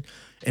situation,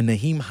 and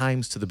Naheem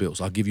Hines to the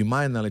Bills. I'll give you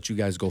mine and I'll let you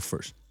guys go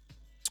first.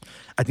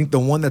 I think the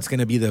one that's going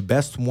to be the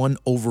best one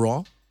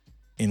overall,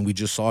 and we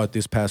just saw it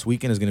this past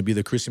weekend, is going to be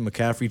the Christian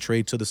McCaffrey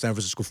trade to the San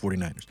Francisco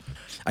 49ers.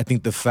 I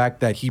think the fact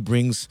that he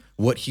brings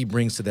what he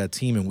brings to that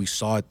team, and we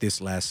saw it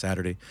this last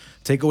Saturday,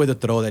 take away the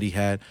throw that he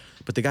had,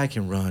 but the guy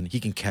can run, he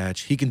can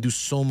catch, he can do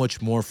so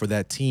much more for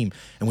that team.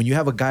 And when you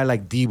have a guy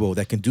like Debo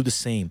that can do the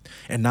same,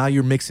 and now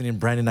you're mixing in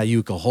Brandon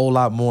Ayuk a whole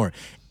lot more,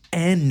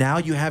 and now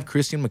you have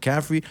Christian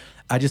McCaffrey,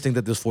 I just think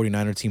that this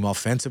 49er team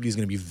offensively is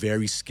going to be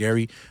very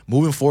scary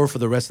moving forward for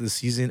the rest of the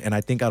season. And I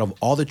think out of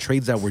all the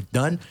trades that were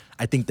done,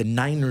 I think the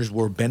Niners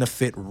will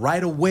benefit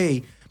right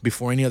away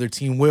before any other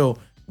team will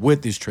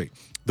with this trade.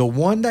 The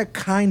one that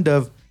kind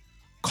of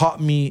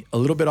caught me a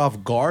little bit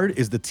off guard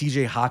is the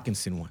TJ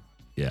Hawkinson one.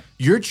 Yeah.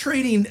 You're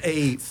trading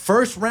a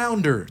first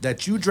rounder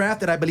that you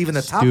drafted, I believe, in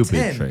the top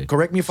 10. Trade.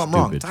 Correct me if I'm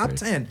wrong. Top trade.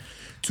 10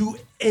 to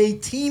a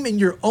team in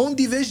your own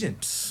division.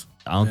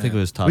 I don't think it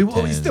was top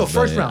 10. He's still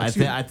first round.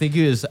 I think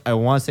he was. I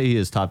want to say he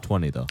is top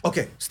 20 though.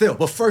 Okay, still,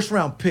 but first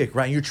round pick,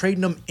 right? You're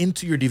trading him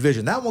into your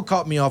division. That one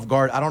caught me off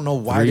guard. I don't know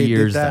why 3 they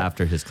years did that.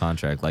 after his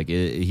contract,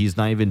 he's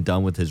not even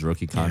done with his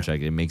rookie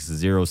contract. It makes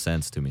zero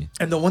sense to me.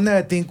 And the one that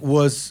I think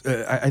was,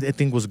 I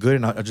think was good,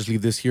 and I'll just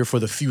leave this here for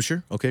the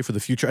future. Okay, for the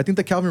future, I think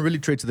the Calvin Ridley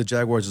trade to the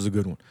Jaguars is a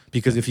good one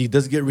because if he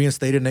does get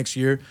reinstated next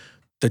year,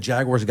 the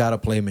Jaguars got a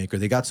playmaker.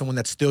 They got someone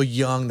that's still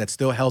young, that's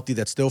still healthy,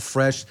 that's still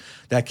fresh,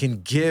 that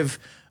can give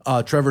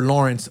Trevor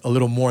Lawrence a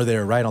little more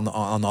there, right, on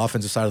the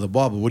offensive side of the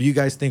ball. But what do you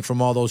guys think from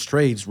all those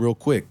trades, real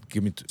quick?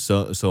 Give me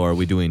So are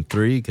we doing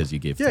 3? Because you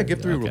gave 3. Yeah, give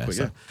 3 real quick.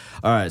 So, yeah.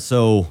 All right.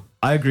 So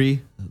I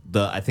agree.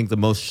 I think the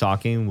most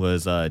shocking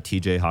was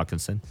T.J.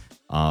 Hawkinson.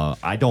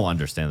 I don't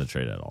understand the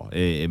trade at all.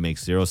 It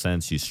makes zero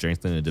sense. You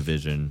strengthen a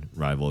division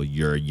rival.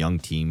 You're a young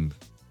team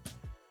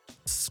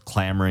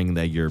clamoring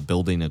that you're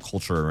building a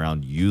culture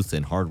around youth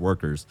and hard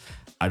workers.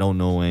 I don't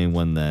know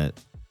anyone that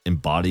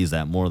embodies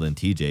that more than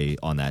TJ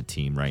on that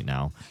team right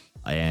now.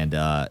 And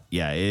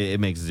it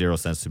makes zero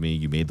sense to me.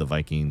 You made the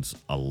Vikings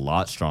a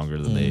lot stronger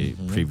than they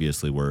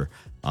previously were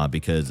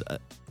because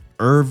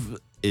Irv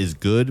is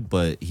good,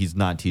 but he's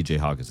not TJ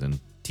Hawkinson.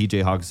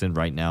 TJ Hawkinson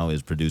right now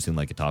is producing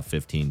like a top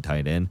 15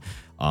 tight end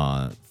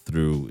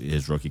through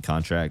his rookie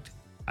contract.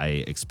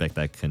 I expect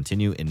that to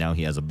continue, and now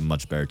he has a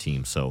much better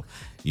team. So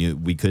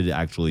we could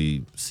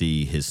actually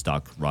see his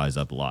stock rise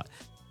up a lot.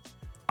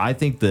 I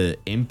think the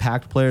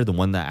impact player, the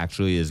one that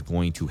actually is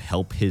going to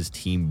help his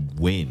team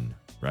win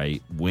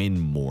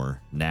more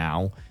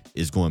now,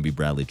 is going to be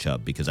Bradley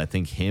Chubb, because I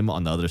think him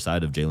on the other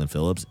side of Jalen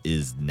Phillips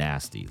is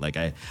nasty. Like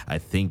I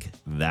think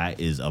that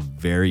is a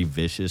very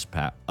vicious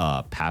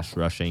pass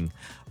rushing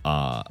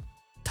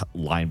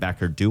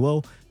linebacker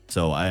duo.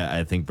 So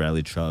I think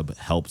Bradley Chubb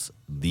helps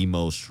the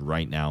most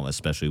right now,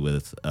 especially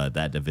with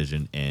that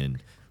division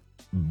and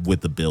with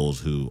the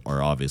Bills, who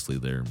are obviously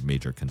their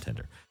major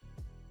contender.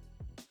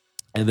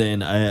 And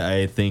then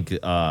I think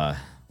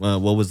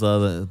what was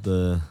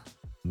the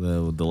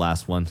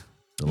last one?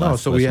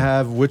 We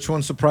have which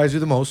one surprised you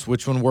the most,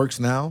 which one works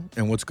now,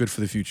 and what's good for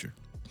the future.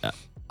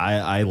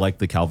 I like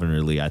the Calvin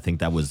Ridley. I think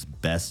that was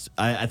best.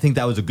 I think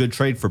that was a good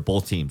trade for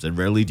both teams, and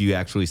rarely do you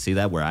actually see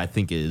that, where I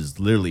think it is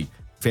literally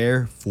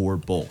fair for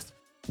both,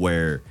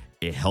 where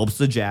it helps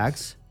the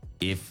Jags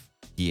if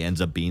he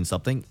ends up being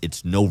something.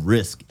 It's no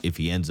risk if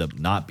he ends up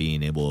not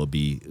being able to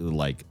be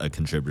like a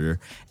contributor.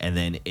 And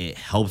then it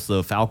helps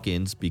the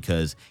Falcons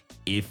because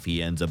if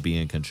he ends up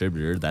being a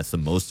contributor, that's the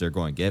most they're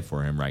going to get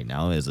for him right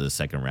now is a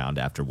second round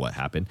after what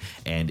happened.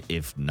 And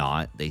if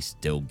not, they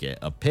still get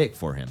a pick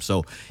for him.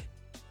 So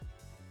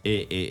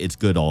it's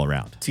good all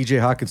around. TJ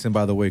Hawkinson,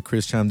 by the way,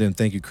 Chris chimed in.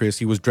 Thank you, Chris.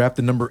 He was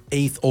drafted number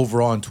 8th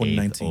overall in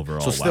 2019.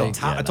 Overall, so still,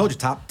 wow. I told you,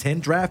 top 10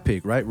 draft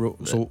pick, right?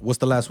 So what's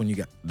the last one you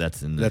got?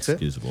 That's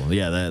inexcusable. That's it?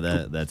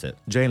 Yeah, that's it.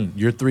 Jalen,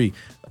 you're 3.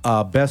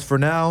 Best for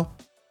now,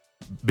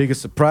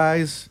 biggest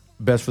surprise,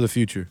 best for the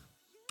future.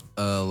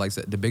 Like I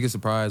said, the biggest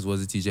surprise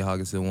was the TJ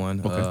Hawkinson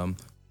one. Okay.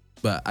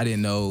 But I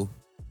didn't know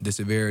the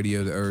severity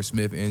of the Irv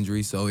Smith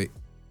injury, so it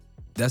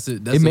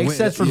makes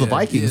sense for the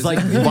Vikings. Like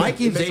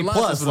Vikings A+.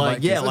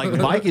 Like the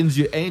Vikings,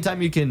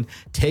 anytime you can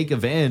take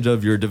advantage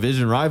of your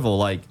division rival,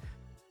 like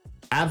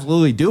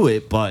absolutely do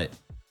it. But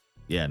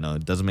yeah, no,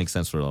 it doesn't make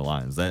sense for the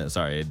Lions.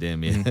 Sorry, it didn't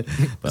mean it.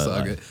 But, it's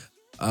all good.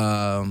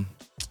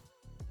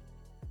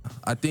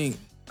 I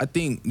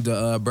think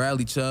the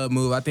Bradley Chubb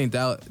move, I think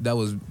that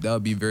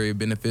would be very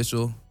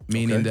beneficial.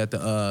 Meaning that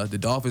the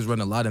Dolphins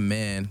run a lot of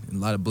man and a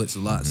lot of blitz a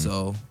lot.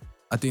 So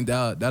I think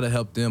that'll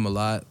help them a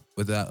lot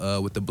with that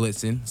with the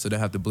blitzing, so they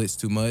don't have to blitz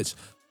too much.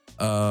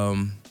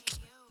 And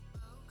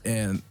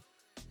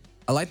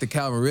I like the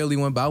Calvin Ridley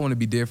one, but I want to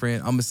be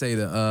different. I'm gonna say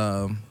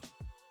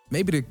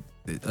maybe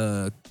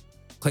the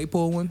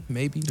Claypool one,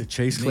 maybe. The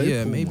Chase Claypool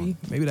Yeah, maybe.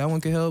 Maybe that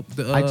one could help.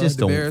 I just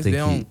the don't Bears, think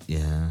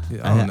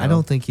I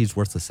don't think he's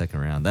worth the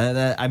second round.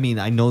 I mean,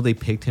 I know they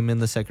picked him in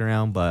the second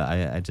round, but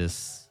I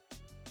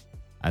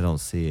don't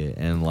see it.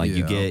 And like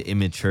you get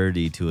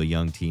immaturity to a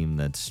young team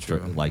that's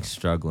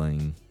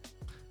struggling.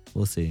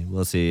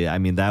 We'll see. I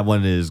mean, that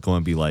one is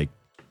going to be like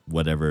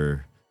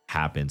whatever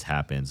happens,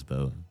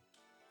 but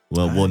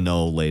we'll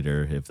know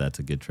later if that's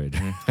a good trade.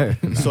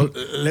 So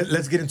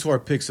let's get into our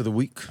picks of the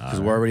week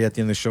because we're already at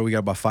the end of the show. We got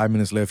about 5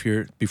 minutes left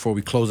here before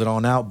we close it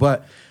on out.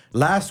 But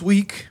last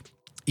week,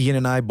 Ian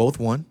and I both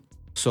won.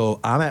 So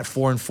I'm at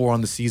 4-4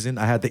 on the season.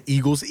 I had the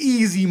Eagles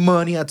easy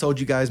money. I told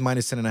you guys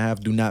minus 10.5.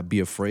 Do not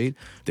be afraid.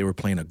 They were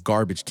playing a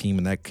garbage team,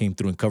 and that came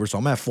through and covered. So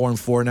I'm at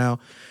 4-4 now.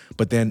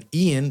 But then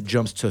Ian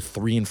jumps to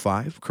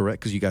 3-5, correct?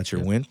 Because you got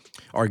your win.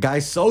 Our guy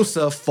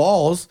Sosa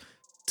falls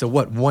to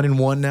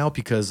 1-1 now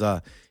because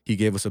he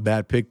gave us a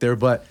bad pick there.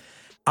 But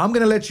I'm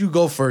going to let you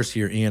go first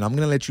here, Ian. I'm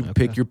going to let you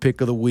pick your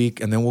pick of the week,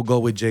 and then we'll go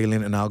with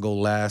Jalen, and I'll go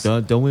last.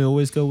 Don't we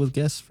always go with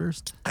guests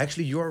first?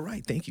 Actually, you are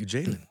right. Thank you,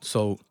 Jalen.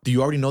 So do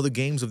you already know the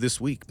games of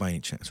this week by any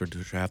chance, or do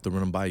I have to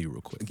run them by you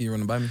real quick? Can you run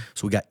them by me?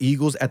 So we got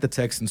Eagles at the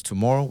Texans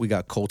tomorrow. We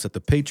got Colts at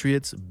the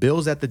Patriots,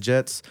 Bills at the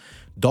Jets,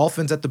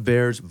 Dolphins at the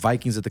Bears,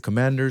 Vikings at the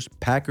Commanders,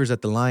 Packers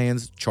at the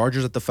Lions,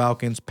 Chargers at the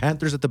Falcons,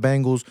 Panthers at the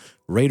Bengals,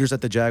 Raiders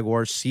at the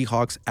Jaguars,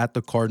 Seahawks at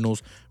the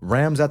Cardinals,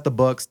 Rams at the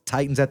Bucks,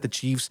 Titans at the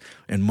Chiefs,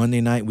 and Monday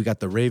night we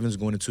got the Ravens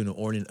going into New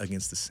Orleans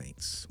against the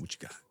Saints. What you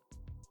got?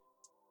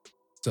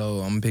 So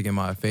I'm picking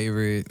my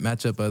favorite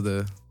matchup of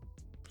the.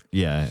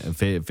 Yeah,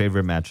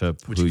 favorite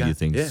matchup. Who you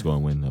think is going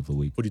to win of the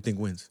week? What do you think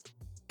wins?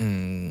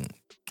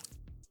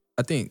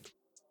 I think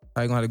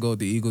I'm gonna have to go with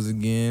the Eagles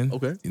again.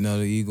 Okay, you know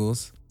the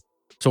Eagles.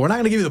 So we're not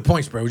going to give you the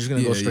points, bro. We're just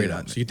going to go straight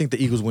out. So you think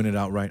the Eagles win it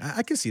outright?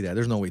 I can see that.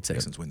 There's no way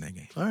Texans win that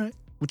game. All right.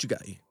 What you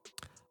got, Ian?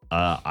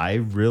 I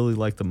really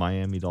like the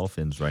Miami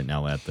Dolphins right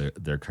now at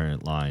their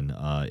current line.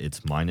 It's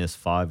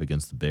 -5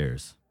 against the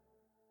Bears.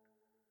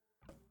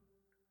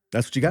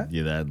 That's what you got?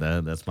 Yeah,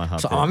 that's my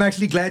hot pick. I'm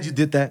actually glad you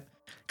did that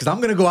because I'm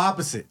going to go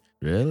opposite.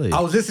 Really?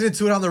 I was listening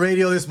to it on the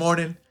radio this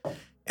morning,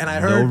 and I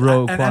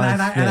heard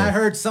I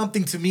heard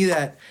something to me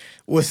that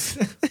was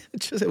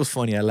it was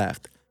funny. I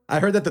laughed. I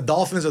heard that the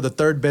Dolphins are the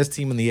third best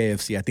team in the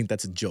AFC. I think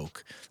that's a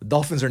joke. The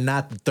Dolphins are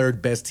not the third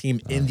best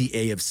team in the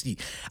AFC.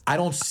 I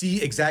don't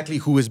see exactly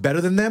who is better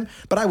than them,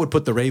 but I would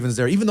put the Ravens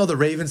there. Even though the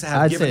Ravens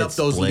have given up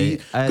those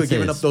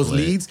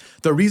leads,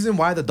 the reason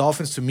why the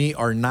Dolphins to me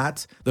are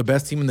not the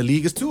best team in the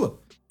league is Tua.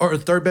 Or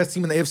the third best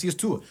team in the AFC is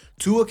Tua.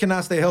 Tua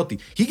cannot stay healthy.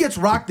 He gets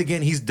rocked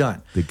again, he's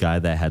done. The guy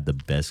that had the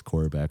best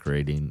quarterback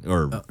rating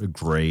or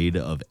grade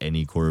of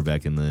any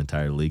quarterback in the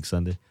entire league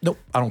Sunday? Nope,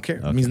 I don't care.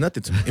 Okay. It means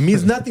nothing to me. It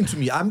means nothing to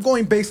me. I'm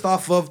going based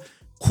off of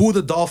who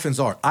the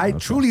Dolphins are. I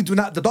truly do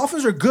not. The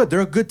Dolphins are good.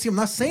 They're a good team. I'm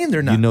not saying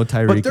they're not. You know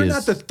Tyreek but they're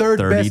not the third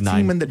best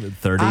team in the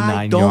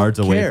 39 yards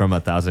away from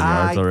 1,000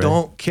 yards already. I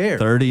don't care.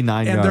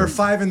 39 yards. And they're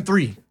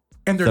 5-3.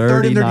 And they're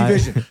third in their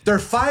division. They're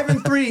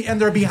 5-3, and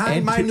they're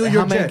behind my New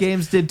York Jets. How many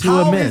games did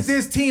Tua miss? How is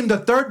this team the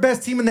third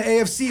best team in the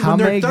AFC when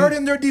they're third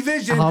in their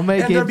division and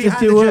they're behind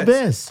the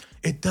Jets?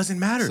 It doesn't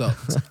matter. So,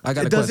 I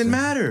got it doesn't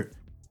matter.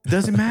 It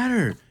doesn't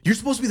matter. You're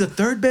supposed to be the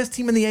third best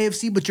team in the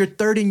AFC, but you're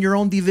third in your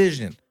own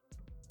division.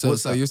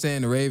 So you're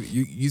saying the Ravens?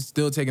 You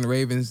still taking the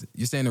Ravens?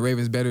 You're saying the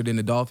Ravens better than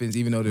the Dolphins,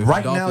 even though the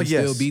Dolphins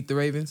still beat the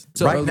Ravens?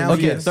 So right now,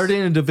 yes. Third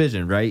in the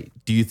division, right?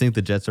 Do you think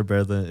the Jets are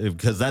better than?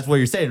 Because that's what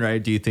you're saying,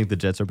 right? Do you think the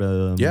Jets are better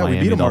than? Yeah, Miami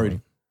we beat them Dolphins?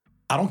 already.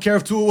 I don't care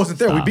if Tua wasn't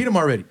there. We beat him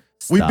already.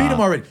 We beat him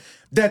already.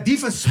 That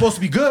defense is supposed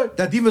to be good.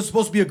 That defense is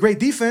supposed to be a great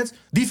defense.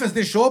 Defense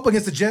didn't show up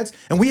against the Jets,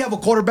 and we have a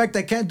quarterback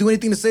that can't do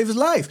anything to save his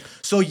life.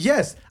 So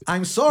yes,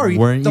 I'm sorry.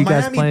 Weren't the you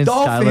guys Miami playing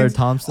Dolphins Skylar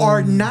Thompson?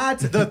 are not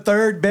the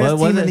third best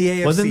team in the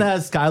AFC. Wasn't that a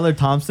Skylar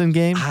Thompson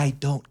game? I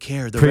don't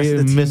care. The rest of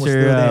the team was still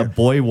there.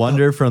 Boy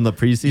Wonder from the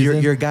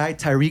preseason. Your guy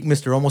Tyreek,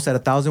 Mr. Almost at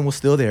 1,000, was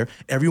still there.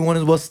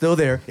 Everyone was still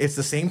there. It's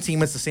the same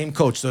team. It's the same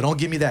coach. So don't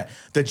give me that.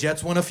 The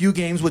Jets won a few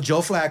games with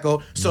Joe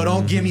Flacco. So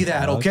don't give me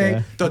that.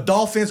 Okay. The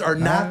Dolphins are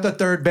not the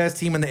third best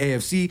team in the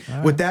AFC.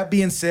 With that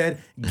being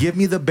said, give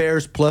me the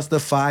Bears plus the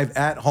 5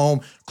 at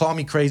home. Call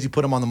me crazy.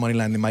 Put them on the money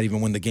line. They might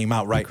even win the game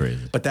outright.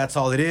 But that's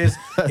all it is.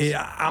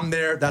 I'm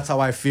there. That's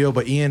how I feel.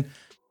 But Ian,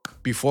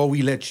 before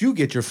we let you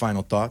get your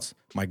final thoughts,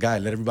 my guy,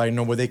 let everybody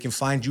know where they can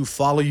find you,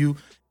 follow you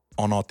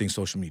on all things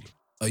social media.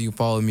 You can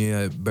follow me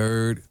at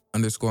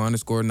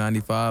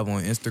bird__95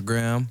 on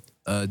Instagram.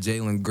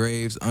 Jalen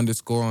Graves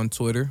 _ on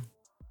Twitter.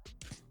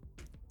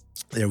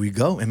 There we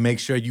go. And make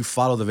sure you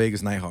follow the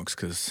Vegas Nighthawks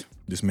because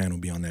this man will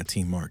be on that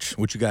team march.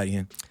 What you got,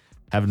 Ian?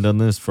 Haven't done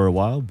this for a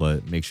while,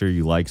 but make sure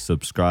you like,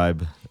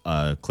 subscribe,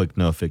 click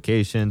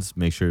notifications.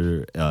 Make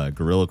sure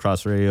Gorilla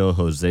Cross Radio,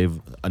 Jose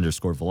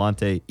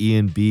 _Volante,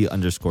 Ian B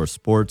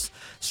 _sports,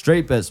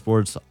 Straight Bet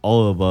Sports,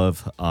 all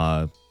above.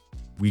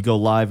 We go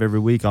live every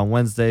week on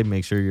Wednesday.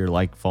 Make sure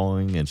you're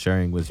following, and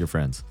sharing with your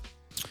friends.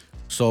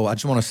 So I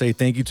just want to say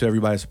thank you to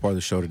everybody that's a part of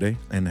the show today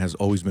and has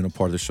always been a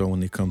part of the show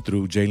when they come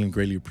through. Jalen,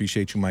 greatly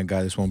appreciate you, my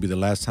guy. This won't be the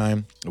last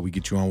time we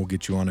get you on. We'll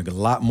get you on a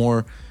lot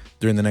more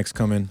during the next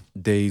coming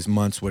days,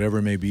 months, whatever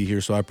it may be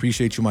here. So I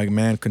appreciate you, my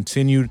man.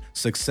 Continued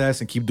success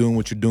and keep doing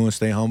what you're doing.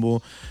 Stay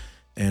humble.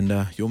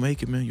 And you'll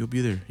make it, man. You'll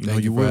be there.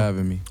 Thank you for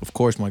having me. Of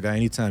course, my guy.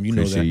 Anytime. You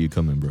know that. Appreciate you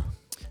coming, bro.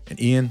 And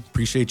Ian,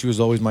 appreciate you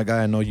as always, my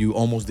guy. I know you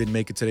almost didn't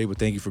make it today, but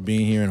thank you for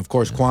being here. And of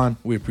course, Quan,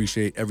 we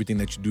appreciate everything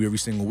that you do every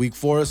single week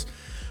for us.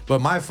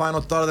 But my final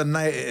thought of the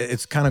night,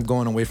 it's kind of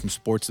going away from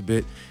sports a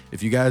bit.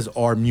 If you guys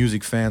are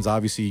music fans,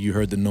 obviously you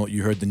heard the note,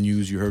 you heard the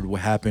news, you heard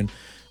what happened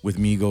with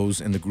Migos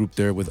and the group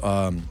there with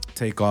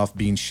Takeoff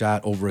being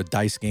shot over a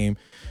dice game.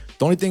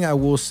 The only thing I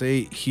will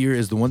say here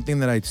is the one thing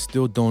that I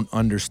still don't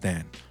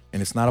understand.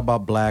 And it's not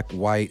about black,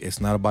 white.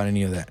 It's not about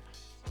any of that.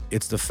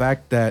 It's the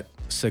fact that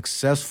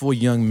successful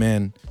young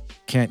men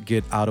can't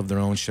get out of their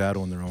own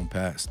shadow and their own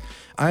past.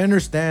 I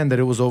understand that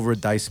it was over a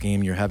dice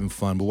game. You're having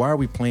fun. But why are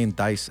we playing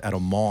dice at a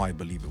mall, I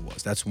believe it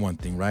was? That's one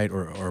thing, right?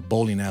 Or a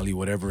bowling alley,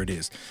 whatever it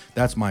is.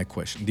 That's my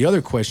question. The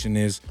other question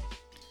is,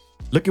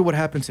 look at what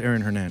happened to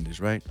Aaron Hernandez,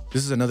 right?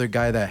 This is another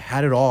guy that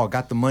had it all,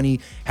 got the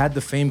money, had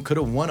the fame, could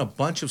have won a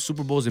bunch of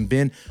Super Bowls and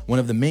been one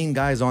of the main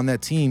guys on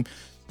that team.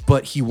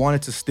 But he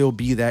wanted to still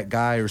be that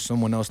guy or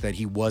someone else that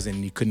he wasn't,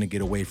 and he couldn't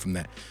get away from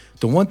that.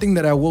 The one thing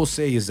that I will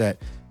say is that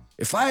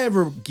if I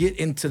ever get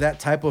into that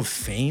type of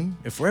fame,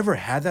 if I ever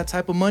had that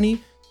type of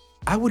money,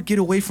 I would get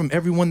away from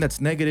everyone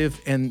that's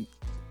negative and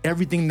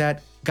everything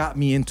that got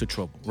me into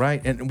trouble, right?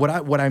 And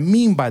what I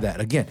mean by that,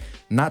 again,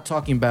 not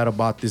talking bad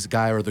about this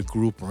guy or the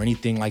group or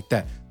anything like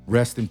that.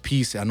 Rest in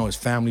peace. I know his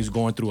family's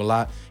going through a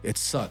lot. It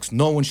sucks.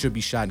 No one should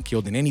be shot and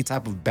killed in any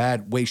type of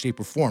bad way, shape,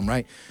 or form,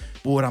 right?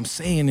 But what I'm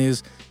saying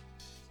is,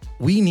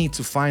 we need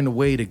to find a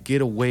way to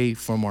get away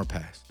from our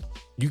past.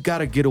 You got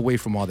to get away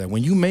from all that.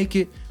 When you make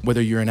it,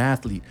 whether you're an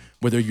athlete,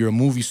 whether you're a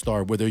movie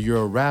star, whether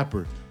you're a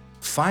rapper,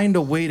 find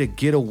a way to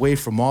get away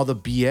from all the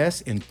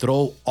BS and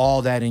throw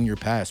all that in your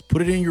past.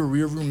 Put it in your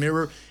rearview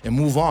mirror and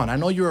move on. I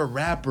know you're a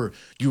rapper.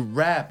 You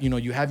rap,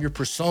 you have your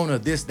persona,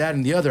 this, that,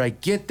 and the other. I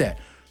get that.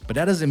 But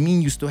that doesn't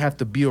mean you still have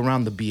to be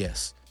around the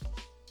BS.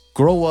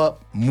 Grow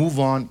up, move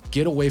on,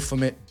 get away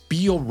from it,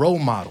 be a role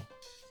model.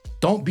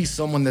 Don't be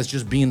someone that's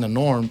just being the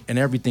norm and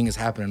everything is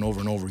happening over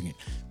and over again.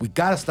 We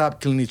gotta stop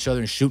killing each other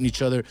and shooting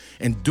each other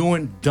and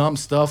doing dumb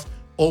stuff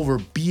over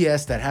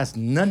BS that has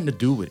nothing to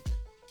do with it.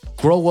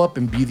 Grow up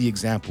and be the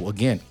example.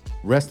 Again,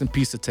 rest in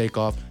peace to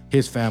Takeoff,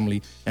 his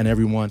family, and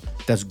everyone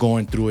that's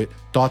going through it.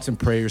 Thoughts and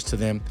prayers to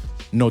them.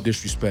 No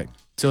disrespect.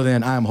 Till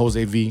then, I am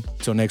Jose V.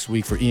 Till next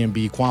week for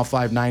EMB,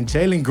 Quan59,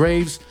 Jalen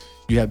Graves.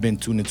 You have been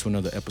tuned into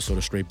another episode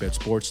of Straight Bet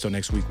Sports. Till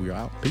next week, we are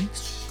out.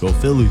 Peace. Go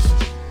Phillies.